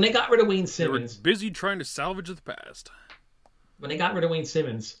 Yep. Like when they got rid of Wayne They were Simmons. busy trying to salvage the past. When they got rid of Wayne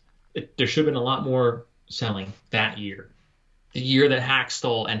Simmons, there should have been a lot more selling that year. The year that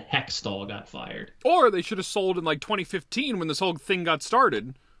Hackstall and Hextall got fired. Or they should have sold in like 2015 when this whole thing got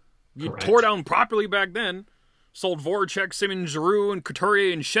started. You Correct. tore down properly back then. Sold Voracek, Simmons, Giroux, and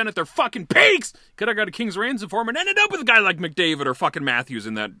Couturier and Shen at their fucking peaks. Could have got a King's ransom for him and ended up with a guy like McDavid or fucking Matthews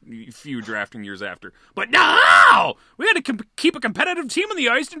in that few drafting years after. But no! We had to keep a competitive team on the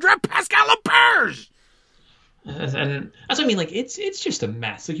ice and draft Pascal Laperge! And that's what I mean. Like it's just a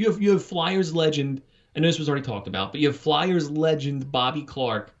mess. Like you have Flyers legend. I know this was already talked about, but you have Flyers legend Bobby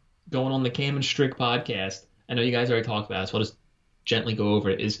Clark going on the Cam and Strick podcast. I know you guys already talked about it, so I'll just gently go over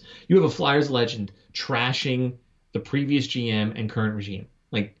it, is you have a Flyers legend trashing the previous GM and current regime.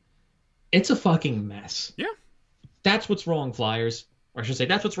 Like, it's a fucking mess. Yeah. That's what's wrong, Flyers. Or I should say,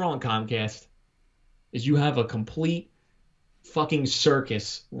 that's what's wrong, Comcast. Is you have a complete fucking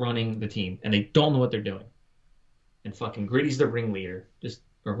circus running the team, and they don't know what they're doing. And fucking Gritty's the ringleader,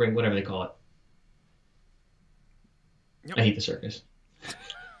 or ring, whatever they call it. Yep. I hate the circus.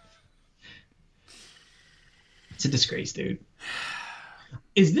 It's a disgrace, dude.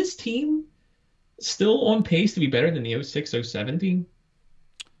 Is this team still on pace to be better than the 06-07 team?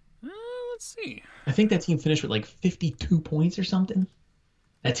 Let's see. I think that team finished with like 52 points or something.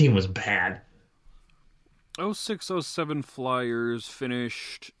 That team was bad. 06-07 Flyers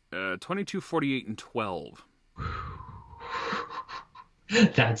finished 22, 48, and 12.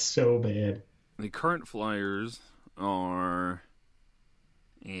 That's so bad. The current Flyers are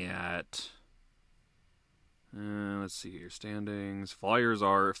at... let's see here. Standings. Flyers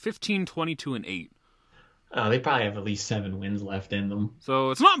are 15, 22, and 8. Oh, they probably have at least 7 wins left in them.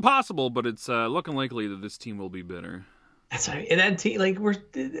 So it's not impossible, but it's looking likely that this team will be better. That's right. And that team, they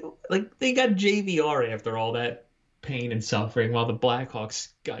got JVR after all that pain and suffering, while the Blackhawks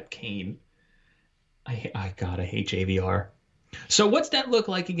got Kane. I hate JVR. So what's that look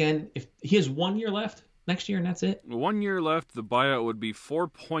like again? If he has 1 year left next year and that's it? 1 year left. The buyout would be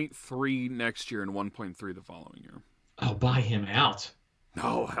 4.3 next year and 1.3 the following year. Oh, buy him out.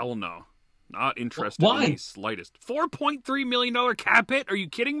 No, hell no. Not interested Why? in the slightest. $4.3 million cap hit? Are you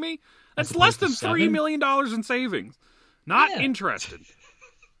kidding me? That's As less opposed than to $3 7? million in savings. Not Yeah. interested.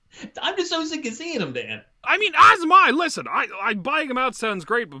 I'm just so sick of seeing him, Dan. I mean, as am I. Listen, I buying him out sounds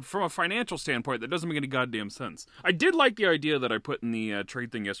great, but from a financial standpoint, that doesn't make any goddamn sense. I did like the idea that I put in the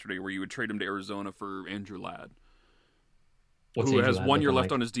trade thing yesterday, where you would trade him to Arizona for Andrew Ladd, who Andrew has Ladd 1 year looking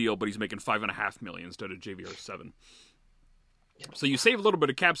left like? on his deal, but he's making $5.5 million instead of JVR 7. So you save a little bit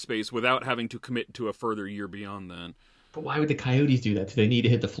of cap space without having to commit to a further year beyond that. But why would the Coyotes do that? Do they need to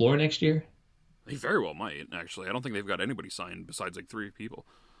hit the floor next year? They very well might, actually. I don't think they've got anybody signed besides like 3 people.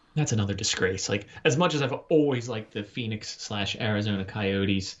 That's another disgrace. Like, as much as I've always liked the Phoenix/Arizona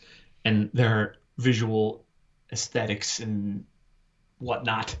Coyotes and their visual aesthetics and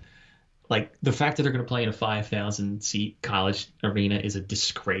whatnot, like, the fact that they're going to play in a 5,000 seat college arena is a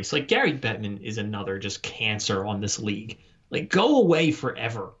disgrace. Like, Gary Bettman is another just cancer on this league. Like, go away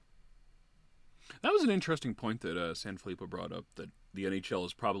forever. That was an interesting point that Sanfilippo brought up, that the NHL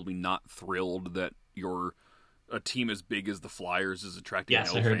is probably not thrilled that a team as big as the Flyers is attracting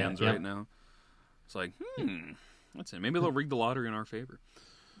Yes, I L heard fans that, yeah. right now. It's like, that's it. Maybe they'll rig the lottery in our favor.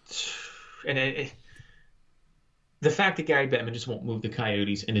 And the fact that Gary Bettman just won't move the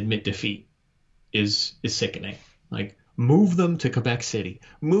Coyotes and admit defeat is sickening. Like, move them to Quebec City.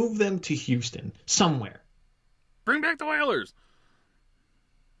 Move them to Houston. Somewhere. Bring back the Whalers.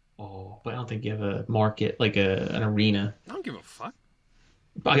 Oh, but I don't think you have a market, like an arena. I don't give a fuck.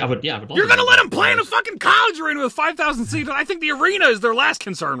 I would love You're going to let them play in a Flyers. fucking college arena with 5,000 seats? I think the arena is their last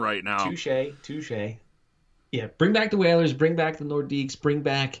concern right now. Touche. Yeah, bring back the Whalers, bring back the Nordiques, bring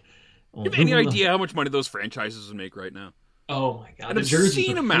back... Do you have any idea how much money those franchises would make right now? Oh my god, An the jerseys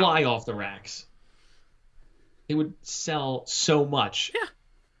obscene would amount. fly off the racks. They would sell so much. Yeah.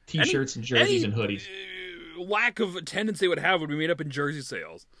 T-shirts and jerseys and hoodies. Lack of attendance they would have would be made up in jersey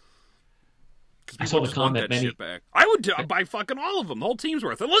sales. I saw the just want comment that many- shit back. I would buy fucking all of them. The whole team's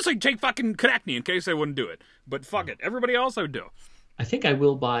worth. Unless I take fucking Konechny in case I wouldn't do it. But fuck it. Everybody else I would do. I think I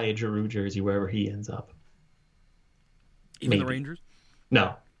will buy a Giroux jersey wherever he ends up. Even the Maybe. Rangers?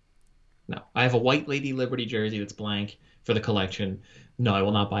 No. I have a White Lady Liberty jersey that's blank for the collection. No, I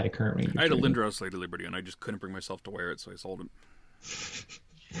will not buy a current Rangers I had a jersey. Lindros Lady Liberty and I just couldn't bring myself to wear it, so I sold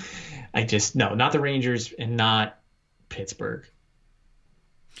it. No, not the Rangers and not Pittsburgh.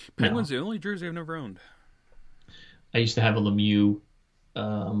 Penguins the only jersey I've never owned. I used to have a Lemieux.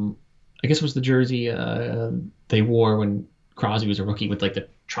 I guess it was the jersey they wore when Crosby was a rookie with like the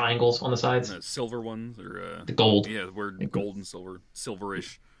triangles on the sides. Silver ones or The gold. Yeah, the word gold and silver,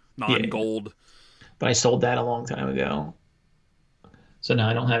 silverish, non-gold. But I sold that a long time ago. So now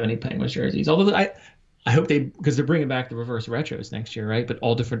I don't have any Penguins jerseys. Although I hope because they're bringing back the reverse retros next year, right? But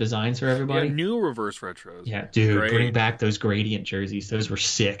all different designs for everybody. Yeah, new reverse retros. Yeah, dude, Great. bring back those gradient jerseys. Those were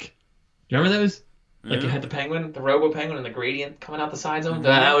sick. You remember those? Like you had the penguin, the Robo Penguin, and the gradient coming out the sides of them.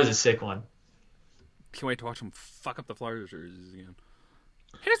 That was a sick one. Can't wait to watch them fuck up the Flyers jerseys again.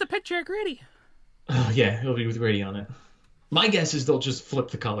 Here's the picture of Gritty. Oh yeah, it'll be with gradient on it. My guess is they'll just flip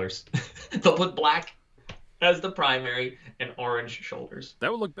the colors. They'll put black as the primary and orange shoulders.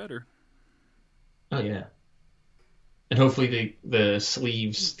 That would look better. Oh yeah. And hopefully the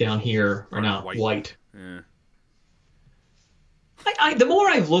sleeves down here are not White. white. Yeah. The more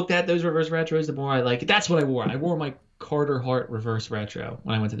I've looked at those reverse retros, the more I like it. That's what I wore. I wore my Carter Hart reverse retro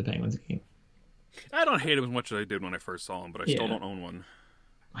when I went to the Penguins game. I don't hate him as much as I did when I first saw him, but I still Yeah. don't own one.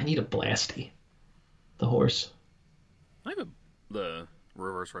 I need a Blasty, the horse. I have the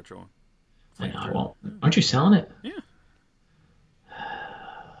reverse retro one. I know. I won't. Aren't you selling it? Yeah.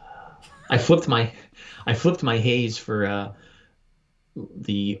 I flipped my Hayes for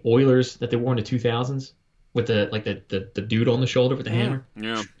the Oilers that they wore in the 2000s with the dude on the shoulder with the hammer.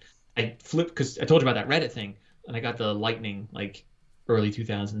 Yeah. I flipped because I told you about that Reddit thing, and I got the Lightning like early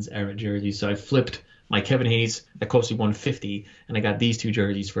 2000s era jerseys. So I flipped my Kevin Hayes that cost me 150, and I got these two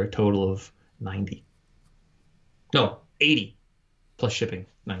jerseys for a total of 90. No, 80 plus shipping,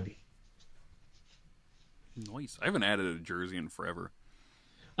 90. Nice. I haven't added a jersey in forever.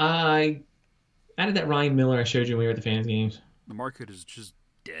 I added that Ryan Miller I showed you when we were at the fans games. The market is just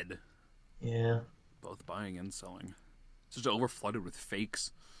dead, Yeah. both buying and selling. It's just overflooded with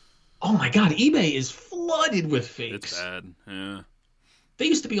fakes. Oh my God, eBay is flooded with fakes. It's bad. Yeah. They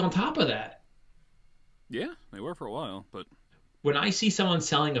used to be on top of that. Yeah, they were for a while, but When I see someone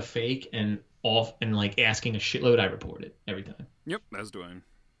selling a fake and like asking a shitload, I report it every time. yep, as do I.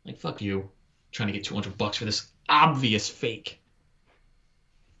 Like, fuck you, trying to get $200 for this obvious fake.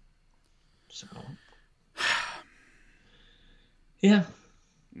 So, yeah.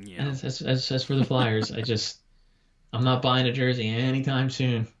 Yeah. As for the Flyers, I'm not buying a jersey anytime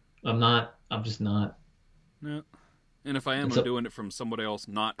soon. I'm just not. Yeah. And if I am, I'm doing it from somebody else,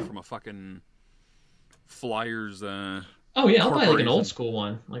 not from a fucking Flyers. Oh yeah, I'll buy like an corporation. old school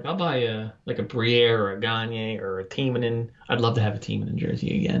one. Like I'll buy a Briere or a Gagne or a Timonen. I'd love to have a Timonen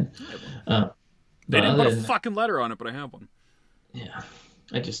jersey again. They didn't other put a than- fucking letter on it, but I have one. Yeah,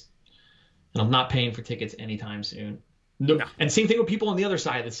 and I'm not paying for tickets anytime soon. No. And same thing with people on the other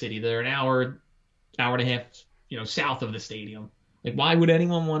side of the city. They're an hour and a half, south of the stadium. Like, why would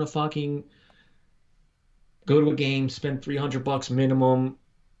anyone want to fucking go to a game, spend $300 minimum,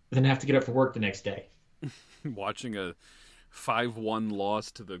 then have to get up for work the next day? Watching a 5-1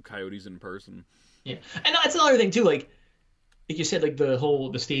 loss to the Coyotes in person. Yeah, and that's another thing too. Like you said, like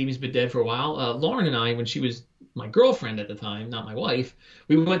the stadium's been dead for a while. Lauren and I, when she was my girlfriend at the time, not my wife,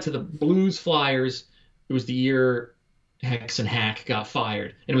 we went to the Blues Flyers. It was the year Hex and Hack got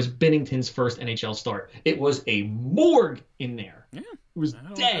fired, and it was Bennington's first NHL start. It was a morgue in there. Yeah, It was I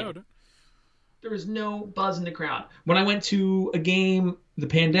don't doubt dead. it. There was no buzz in the crowd. When I went to a game, the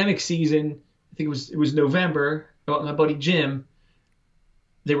pandemic season, I think it was November. My buddy Jim,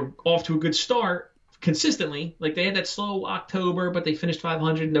 they were off to a good start consistently. Like they had that slow October, but they finished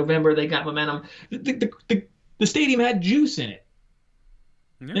 500 in November. They got momentum. The stadium had juice in it.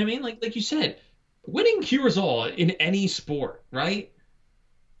 Yeah. You know what I mean? Like you said, winning cures all in any sport, right?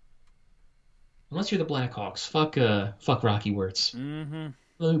 Unless you're the Blackhawks. Fuck Rocky Wirtz. Mm-hmm.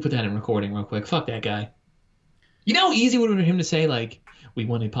 Let me put that in recording real quick. Fuck that guy. You know how easy it would have been for him to say, like, we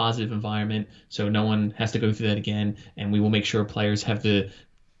want a positive environment so no one has to go through that again, and we will make sure players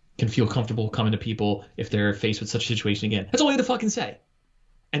can feel comfortable coming to people if they're faced with such a situation again. That's all he had to fucking say.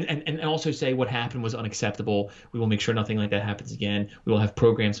 And also say what happened was unacceptable. We will make sure nothing like that happens again. We will have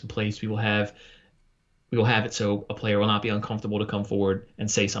programs in place. We will have it so a player will not be uncomfortable to come forward and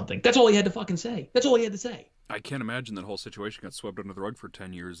say something. That's all he had to fucking say. That's all he had to say. I can't imagine that whole situation got swept under the rug for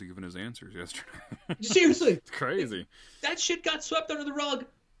 10 years given his answers yesterday. Seriously. It's crazy. That shit got swept under the rug.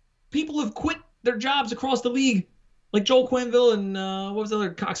 People have quit their jobs across the league. Like Joel Quenneville and what was the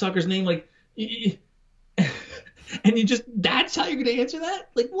other cocksucker's name? Like, and that's how you're going to answer that?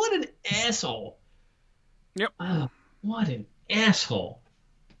 Like, what an asshole. Yep. What an asshole.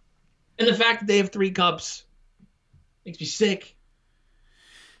 And the fact that they have 3 cups makes me sick.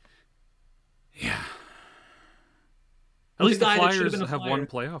 Yeah. At least the guy that should have Flyers been a have Flyer. one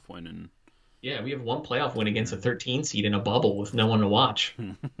playoff win. And Yeah, we have one playoff win against a 13 seed in a bubble with no one to watch.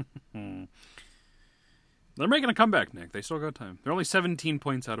 they're making a comeback, Nick. They still got time. They're only 17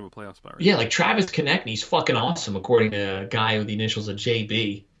 points out of a playoff spot right Yeah, like Travis Konechny's fucking awesome, according to a guy with the initials of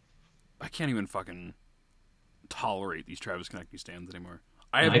JB. now. I can't even fucking tolerate these Travis Konechny stands anymore.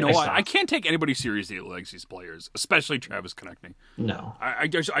 I have I no. stopped. I can't take anybody seriously that likes these players, especially Travis Konechny. No. I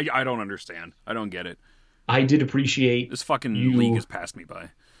don't understand. I don't get it. I did appreciate This fucking You- league has passed me by.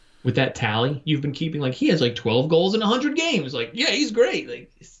 with that tally you've been keeping, like he has like 12 goals in 100 games. Like, yeah, he's great.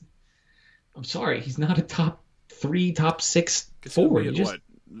 Like, I'm sorry, he's not a top 3, top 6 forward. He just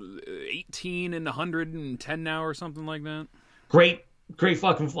What? 18 and 110 now or something like that. great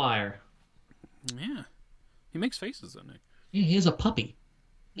fucking flyer. Yeah, he makes faces, doesn't he? Yeah, he has a puppy.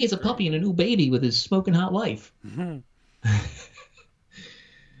 He has a puppy and a new baby with his smoking hot wife.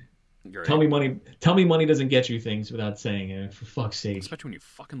 You're Tell right. me money doesn't get you things without saying it, for fuck's sake. Especially when you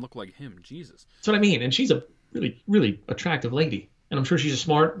fucking look like him. Jesus. That's what I mean. And she's a really, really attractive lady. And I'm sure she's a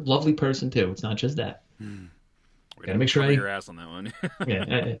smart, lovely person, too. It's not just that. Gotta make sure Cover I... your ass on that one.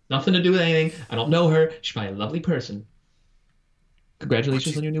 Yeah, nothing to do with anything. I don't know her. She's probably a lovely person.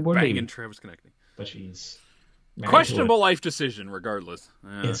 Congratulations on your newborn Banging baby. Travis Konechny. But she's... married to Questionable life decision, regardless.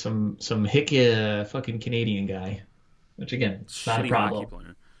 Yeah, some hick fucking Canadian guy. Which, again, it's not a Shitty problem. hockey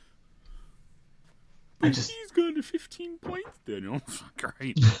player. I just... He's gone to 15 points, Daniel.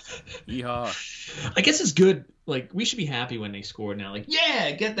 Great. Yeehaw. I guess it's good. Like, we should be happy when they score now. Like,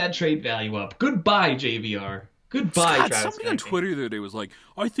 yeah, get that trade value up. Goodbye, JVR. Goodbye, God, Travis somebody on Konechny. Twitter the other day was like,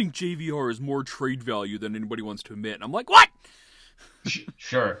 I think JVR is more trade value than anybody wants to admit. And I'm like, what?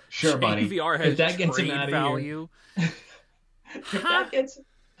 Sure, buddy. JVR has If that gets him trade out of value. If that gets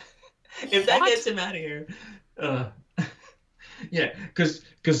him out of here, yeah, because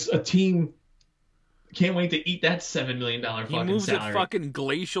a team can't wait to eat that $7 million He fucking moves salary. at fucking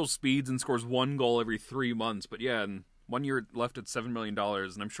glacial speeds and scores 1 goal every 3 months. But yeah, and 1 year left at $7 million,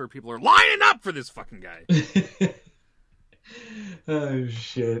 and I'm sure people are lining up for this fucking guy. Oh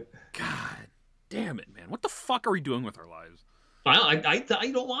shit! God damn it, man! What the fuck are we doing with our lives? I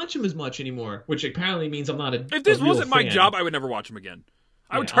don't watch him as much anymore, which apparently means I'm not a. If this a real wasn't my fan. job, I would never watch him again.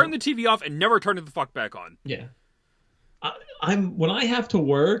 I would Yeah, turn the TV off and never turn it the fuck back on. Yeah, I'm when I have to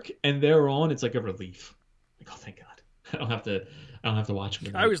work and they're on, it's like a relief. Like, oh, thank God, I don't have to watch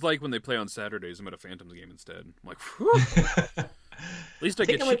them. I always like when they play on Saturdays. I'm at a Phantoms game instead. I'm like, whew. At least I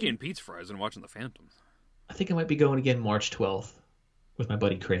think get I might chicken be- and pizza fries and watching the Phantoms. I think I might be going again March 12th with my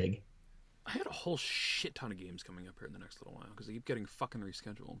buddy Craig. I had a whole shit ton of games coming up here in the next little while because they keep getting fucking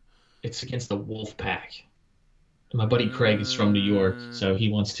rescheduled. It's against the Wolf Pack. And my buddy Craig is from New York, so he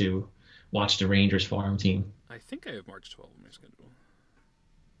wants to watch the Rangers farm team. I think I have March 12th on my schedule.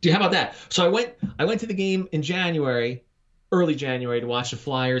 Dude, how about that? So I went to the game in January, early January, to watch the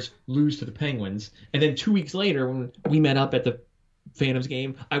Flyers lose to the Penguins, and then 2 weeks later, when we met up at the Phantoms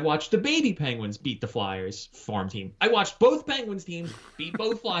game, I watched the baby Penguins beat the Flyers farm team. I watched both Penguins teams beat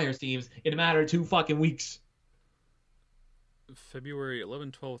both Flyers teams in a matter of 2 fucking weeks. February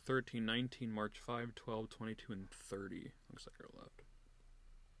 11, 12, 13, 19, March 5, 12, 22, and 30. Looks like are left.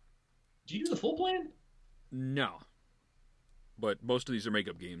 Did you do the full plan? No. But most of these are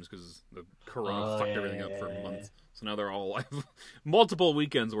makeup games because the corona fucked everything up for months. So now they're all multiple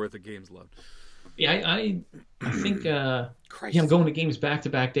weekends worth of games left. Yeah, I think Christ. I'm going to games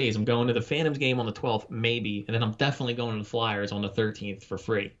back-to-back days. I'm going to the Phantoms game on the 12th, maybe, and then I'm definitely going to the Flyers on the 13th for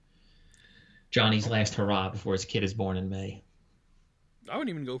free. Johnny's last hurrah before his kid is born in May. I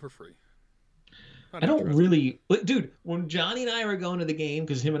wouldn't even go for free. I don't really... Dude, when Johnny and I were going to the game,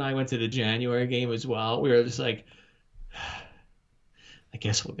 because him and I went to the January game as well, we were just like... I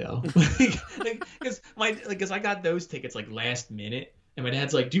guess we'll go. Because I got those tickets like last minute, and my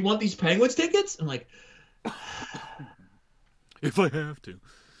dad's like, "Do you want these Penguins tickets?" I'm like, If I have to.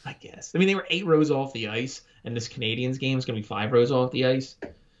 I guess. I mean, they were 8 rows off the ice, and this Canadians game is going to be 5 rows off the ice.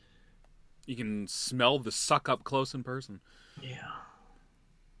 You can smell the suck up close in person. Yeah.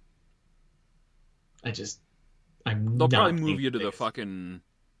 I'm They'll not probably move paying you to the tickets. fucking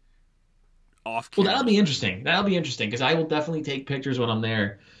off Well, that'll be interesting. That'll be interesting because I will definitely take pictures when I'm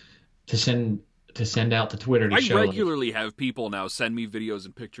there to send out to Twitter to I show. regularly have people now send me videos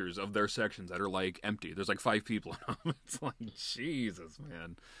and pictures of their sections that are like empty. There's like 5 people in them. It's like, Jesus,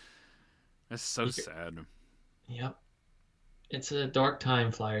 man. That's so sad. Yep. It's a dark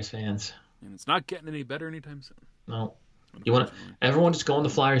time, Flyers fans. And it's not getting any better anytime soon. No. You want to? Everyone just go on the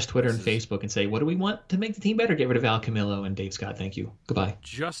Flyers Twitter and Facebook and say, "What do we want to make the team better? Get rid of Al Camillo and Dave Scott. Thank you. Goodbye."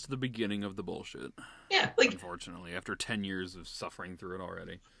 Just the beginning of the bullshit. Yeah, like, Unfortunately, after 10 years of suffering through it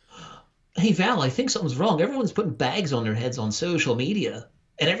already. hey Val, I think something's wrong. Everyone's putting bags on their heads on social media,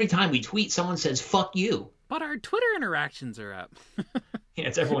 and every time we tweet, someone says "fuck you." But our Twitter interactions are up. Yeah,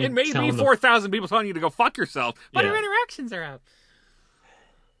 it's everyone. It may be telling them- 4,000 people telling you to go fuck yourself, but Yeah. our interactions are up.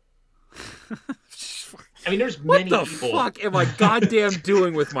 I mean, there's What many the people. fuck am I goddamn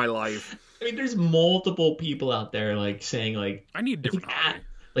doing with my life? I mean, there's multiple people out there like saying like, I need a different hobby.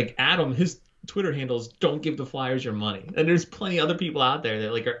 like Adam, his Twitter handles "Don't give the Flyers your money," and there's plenty other people out there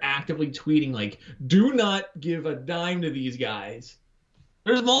that like are actively tweeting like, "Do not give a dime to these guys."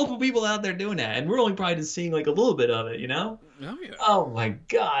 There's multiple people out there doing that, and we're only probably just seeing like a little bit of it, you know? Oh, yeah. Oh my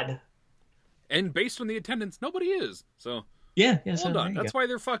God. And based on the attendance, nobody is. So, Yeah, yeah. well done. That's why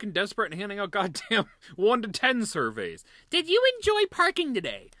they're fucking desperate and handing out goddamn 1 to 10 surveys. Did you enjoy parking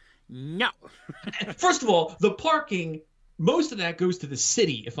today? No. First of all, the parking, most of that goes to the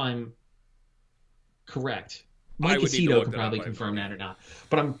city, if I'm correct. Mike would need to Aceto look can that up. probably confirm that or not.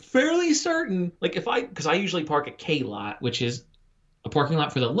 But I'm fairly certain, like because I usually park at K Lot, which is a parking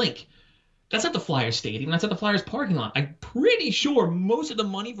lot for the Link. That's not the Flyers Stadium. That's not the Flyers parking lot. I'm pretty sure most of the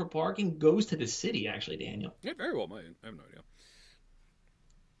money for parking goes to the city, actually, Daniel. It very well might. I have no idea.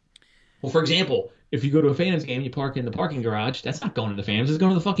 Well, for example, if you go to a Phantoms game, you park in the parking garage. That's not going to the Phantoms. It's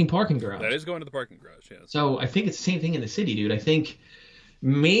going to the fucking parking garage. That is going to the parking garage, yes. So I think it's the same thing in the city, dude. I think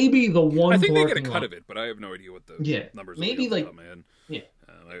maybe the one I think they get a parking cut lot- of it, but I have no idea what the numbers maybe would be like off the top of my head.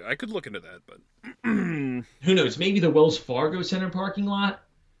 yeah. I could look into that, but Who knows? Maybe the Wells Fargo Center parking lot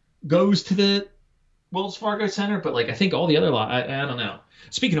goes to the Wells Fargo Center, but like I think all the other lot, I don't know.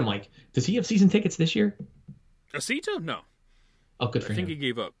 Speaking of Mike, does he have season tickets this year? Aceto? No. Oh, good for I think him. he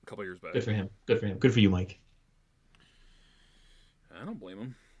gave up a couple years back. Good for him. Good for him. Good for you, Mike. I don't blame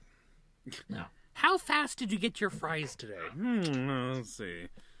him. No. How fast did you get your fries today? Let's see.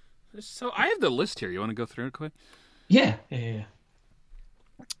 So I have the list here. You want to go through it quick? Yeah.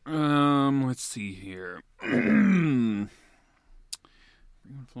 Let's see here. Frequent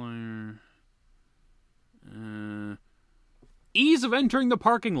flyer. Ease of entering the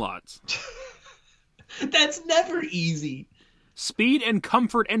parking lots. That's never easy. Speed and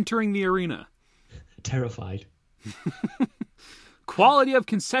comfort entering the arena. Terrified. Quality of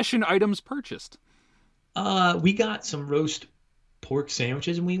concession items purchased. We got some roast pork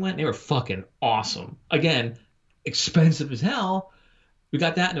sandwiches and we went. They were fucking awesome. Again, expensive as hell. We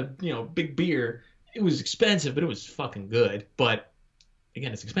got that in a big beer. It was expensive, but it was fucking good. But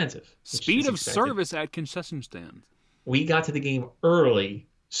again, it's expensive. Speed of service at concession stands. We got to the game early,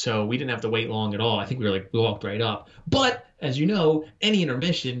 so we didn't have to wait long at all. I think we walked right up. But as you know, any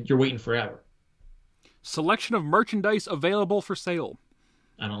intermission, you're waiting forever. Selection of merchandise available for sale.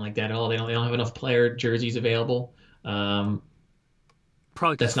 I don't like that at all. They don't have enough player jerseys available. Probably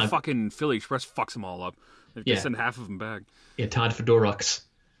because That's not- fucking Philly Express fucks them all up. They Yeah. just send half of them back. Yeah, Todd Fedoruk's.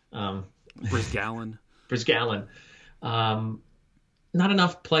 Briz Gallon. Bruce Gallen. Not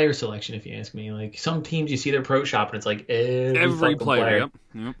enough player selection, if you ask me. Like some teams, you see their pro shop and it's like every fucking player.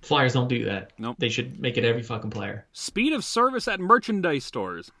 Yep. Flyers don't do that. Nope. They should make it every fucking player. Speed of service at merchandise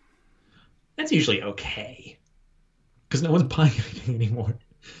stores. That's usually okay, because no one's buying anything anymore.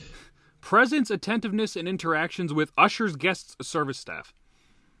 Presence, attentiveness, and interactions with ushers, guests, service staff.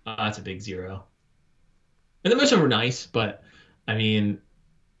 That's a big 0. And the most of them were nice, but I mean,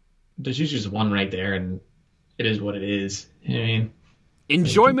 there's usually just one right there, and it is what it is. I mean,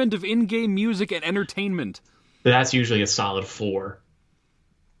 Enjoyment of in-game music and entertainment. that's usually a solid 4.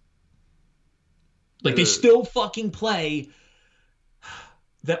 Like they still fucking play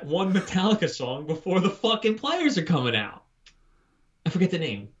that one Metallica song before the fucking players are coming out. I forget the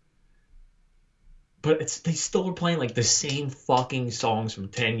name. But they still are playing like the same fucking songs from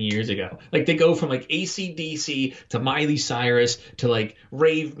 10 years ago. Like they go from like AC/DC to Miley Cyrus to like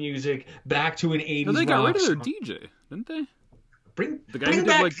rave music back to an 80s No, they got rock rid of their song. DJ, didn't they? The The guy who did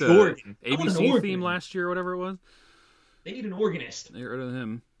back like the the organ. I want an ABC organ. theme last year or whatever it was. They need an organist. They got rid of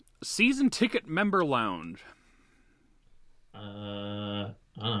him. Season ticket member lounge. I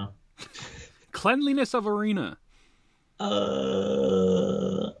don't know. Cleanliness of arena.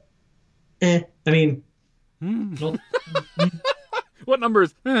 I mean, What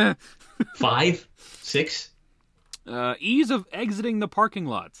numbers? 5, 6. Ease of exiting the parking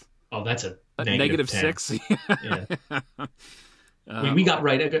lots. Oh, that's a Negative 10. 6. Yeah. We got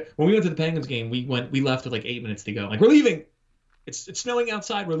right when we went to the Penguins game. We left with like 8 minutes to go. Like we're leaving. It's snowing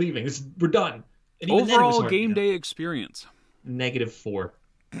outside. We're leaving. We're done. And even then it was Overall hard to game go. day experience. -4.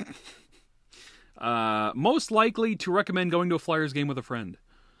 Most likely to recommend going to a Flyers game with a friend.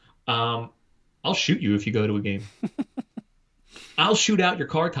 I'll shoot you if you go to a game. I'll shoot out your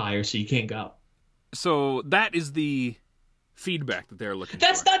car tire so you can't go. So that is the feedback that they're looking for.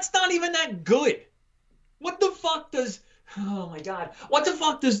 That's not even that good. What the fuck does? Oh my god! What the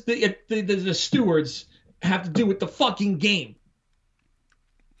fuck does the stewards have to do with the fucking game?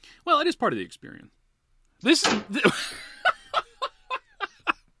 Well, it is part of the experience. This is...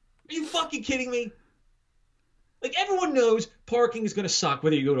 Are you fucking kidding me? Like, everyone knows parking is going to suck,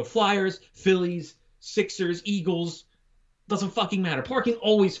 whether you go to Flyers, Phillies, Sixers, Eagles. Doesn't fucking matter. Parking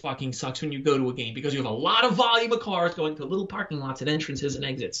always fucking sucks when you go to a game because you have a lot of volume of cars going to little parking lots at entrances and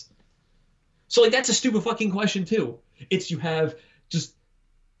exits. So, like, that's a stupid fucking question, too. It's you have just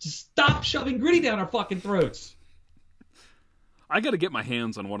stop shoving gritty down our fucking throats. I got to get my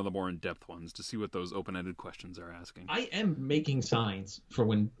hands on one of the more in-depth ones to see what those open-ended questions are asking. I am making signs for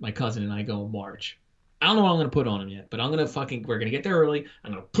when my cousin and I go in March. I don't know what I'm going to put on them yet, but we're going to get there early.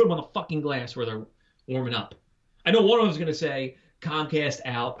 I'm going to put them on the fucking glass where they're warming up. I know one of them's going to say, Comcast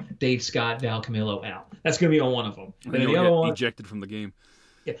out, Dave Scott, Val Camillo out. That's going to be on one of them. And then You'll the other get one, ejected from the game.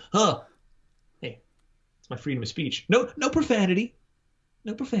 yeah, hey, it's my freedom of speech. No profanity.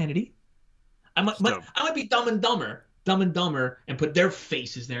 No profanity. I might be Dumb and Dumber, and put their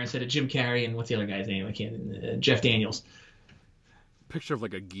faces there instead of Jim Carrey and what's the other guy's name? I can't. Jeff Daniels. Picture of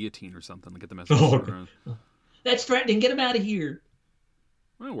like a guillotine or something to get the message. That's threatening. Get him out of here.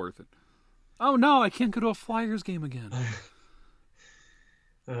 Well, worth it. Oh no, I can't go to a Flyers game again.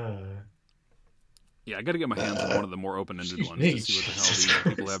 Yeah, I got to get my hands on one of the more open-ended ones to see what the hell these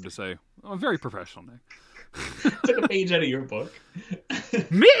people have to say. Oh, very professional, Nick. Took a page out of your book.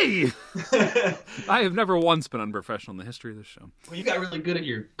 Me? I have never once been unprofessional in the history of this show. Well, you got really good at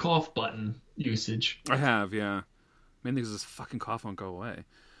your cough button usage. I have, yeah. Mainly because this fucking cough won't go away.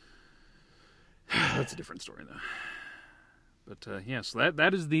 That's a different story, though. But, yeah, so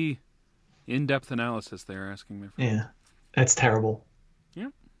that is the in-depth analysis they're asking me for. Yeah, that's terrible. Yeah.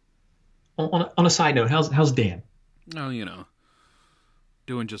 On a side note, how's Dan? Oh, you know,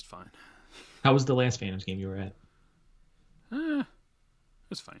 doing just fine. How was the last Phantoms game you were at? It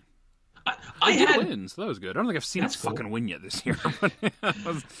was fine. I did had win, so that was good. I don't think I've seen That's a fucking win yet this year. But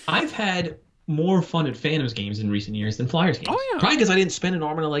I've had more fun at Phantoms games in recent years than Flyers games. Oh, yeah. Probably because I didn't spend an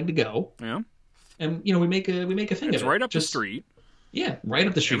arm and a leg to go. Yeah. And we make a thing It's of it. right up the street. Yeah, right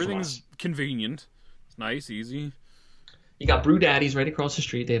up the street. Everything's convenient. It's nice, easy. You got Brew Daddies right across the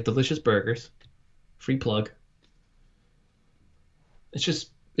street. They have delicious burgers. Free plug. It's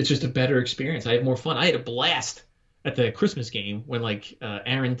just a better experience. I had more fun. I had a blast at the Christmas game when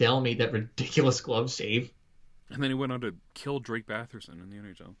Aaron Dell made that ridiculous glove save. And then he went on to kill Drake Batherson in the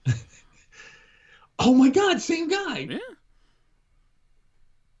NHL. Oh my God, same guy. Yeah.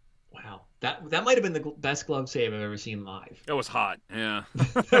 Wow. That might have been the best glove save I've ever seen live. It was hot. Yeah.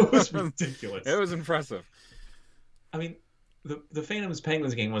 That was ridiculous. It was impressive. I mean, the Phantoms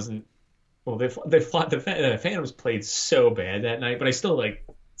Penguins game wasn't. Well, the Phantoms played so bad that night, but I still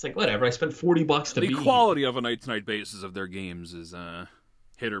it's like whatever. I spent $40 to the be. The quality of a night-to-night basis of their games is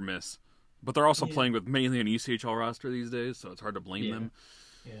hit or miss, but they're also playing with mainly an ECHL roster these days, so it's hard to blame them.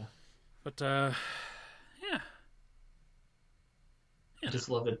 Yeah. But yeah. I just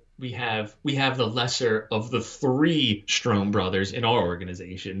love that we have the lesser of the three Strome brothers in our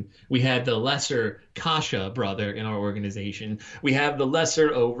organization. We had the lesser Kasha brother in our organization. We have the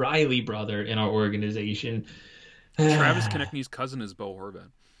lesser O'Reilly brother in our organization. Travis Konechny's cousin is Bo Horvat.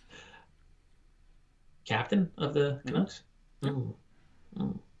 Captain of the Canucks? Yeah.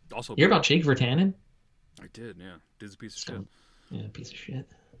 Also, you hear about Jake Virtanen? I did, yeah. Dude's a piece of shit. Yeah, piece of shit.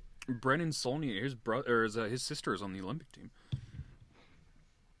 Brennan Solnier, his sister is on the Olympic team.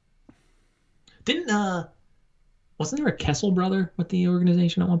 Wasn't there a Kessel brother with the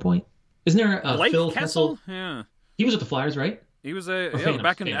organization at one point? Isn't there a Blake Phil Kessel? Yeah. He was with the Flyers, right? He was back in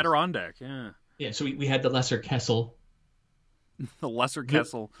Phantoms. Adirondack, yeah. Yeah, so we had the lesser Kessel. The lesser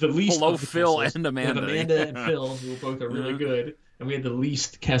Kessel. The least below of the Phil Kessels. and Amanda. We have Amanda and Phil, who both are really good. And we had the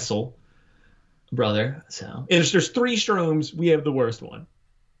least Kessel brother. So there's three Stromes. We have the worst one.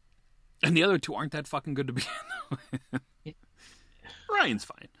 And the other two aren't that fucking good to be in. Ryan's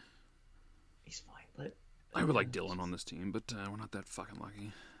fine. He's fine, but I would like Dylan on this team, but we're not that fucking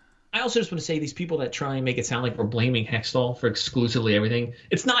lucky. I also just want to say these people that try and make it sound like we're blaming Hextall for exclusively everything.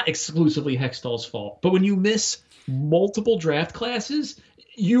 It's not exclusively Hextall's fault. But when you miss multiple draft classes,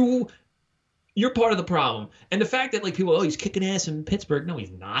 you're part of the problem. And the fact that people, he's kicking ass in Pittsburgh. No,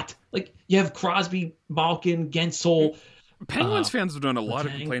 he's not. You have Crosby, Malkin, Gensel. Penguins fans have done a lot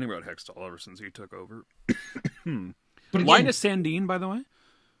of Letang. complaining about Hextall ever since he took over. But again, Linus Sandin, by the way.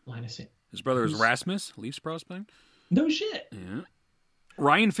 Linus. His brother is Rasmus, Leafs prospect. No shit. Yeah.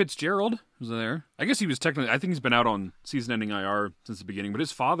 Ryan Fitzgerald was there. I guess he was technically. I think he's been out on season-ending IR since the beginning. But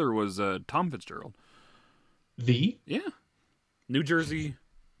his father was Tom Fitzgerald. Yeah, New Jersey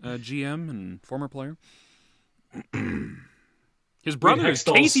GM and former player. His brother is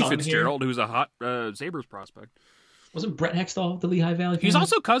Hextall's Casey son Fitzgerald, who's a hot Sabres prospect. Wasn't Brett Hextall the Lehigh Valley fan? He's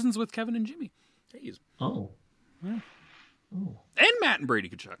also cousins with Kevin and Jimmy. Hey, Oh. Yeah. Oh. And Matt and Brady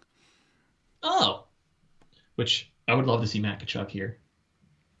Tkachuk. Oh. Which I would love to see Matt Tkachuk here.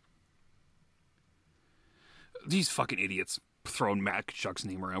 These fucking idiots throwing Matt Tkachuk's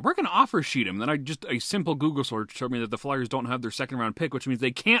name around. We're going to offer sheet him. Then a simple Google search showed me that the Flyers don't have their second round pick, which means they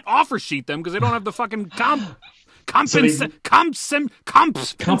can't offer sheet them because they don't have the fucking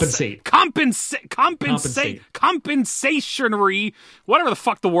compensationary, whatever the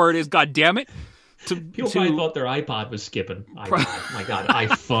fuck the word is, god damn it. People probably thought their iPod was skipping. iPod. My God,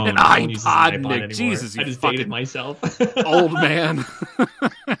 iPhone. An No one uses an iPod, iPod Nick. anymore. Jesus, you I just fucking dated myself. old man.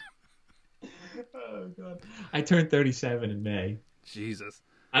 Oh God. I turned 37 in May. Jesus.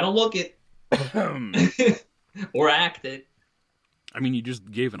 I don't look it or act it. I mean, you just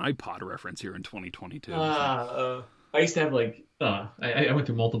gave an iPod reference here in 2022. I used to have I went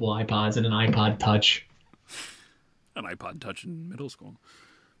through multiple iPods and an iPod Touch. An iPod Touch in middle school.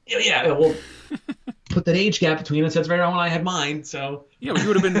 Yeah, well, put that age gap between us. That's right around when I had mine. So yeah, but you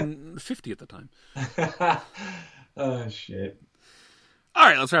would have been 50 at the time. Oh shit. All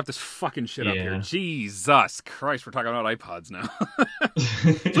right, let's wrap this fucking shit up here. Yeah. Jesus Christ, we're talking about iPods now.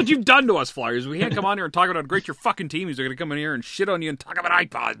 That's what you've done to us, Flyers. We can't come on here and talk about how great your fucking team is. They're going to come in here and shit on you and talk about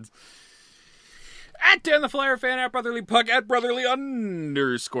iPods. At Dan the Flyer Fan, at Brotherly Puck, at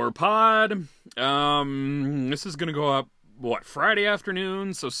Brotherly_pod. This is going to go up, Friday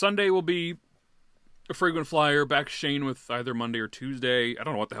afternoon? So Sunday will be a frequent Flyer. Back Shane with either Monday or Tuesday. I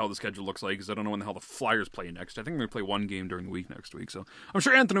don't know what the hell the schedule looks like because I don't know when the hell the Flyers play next. I think they're going to play one game during the week next week. So I'm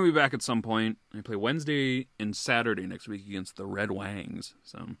sure Anthony will be back at some point. They play Wednesday and Saturday next week against the Red Wangs.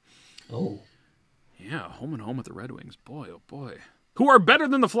 So, yeah, home and home with the Red Wings. Boy, oh boy. Who are better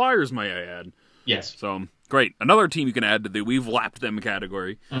than the Flyers, may I add. Yes. So, great. Another team you can add to the We've Lapped Them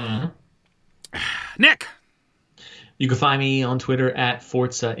category. Nick! You can find me on Twitter at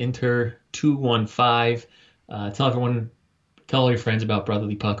ForzaInter215. Tell all your friends about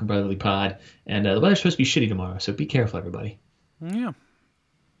Brotherly Puck and Brotherly Pod. And the weather's supposed to be shitty tomorrow, so be careful, everybody. Yeah.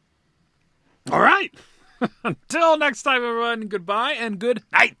 All right. Until next time, everyone, goodbye and good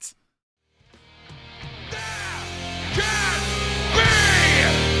night. Yeah!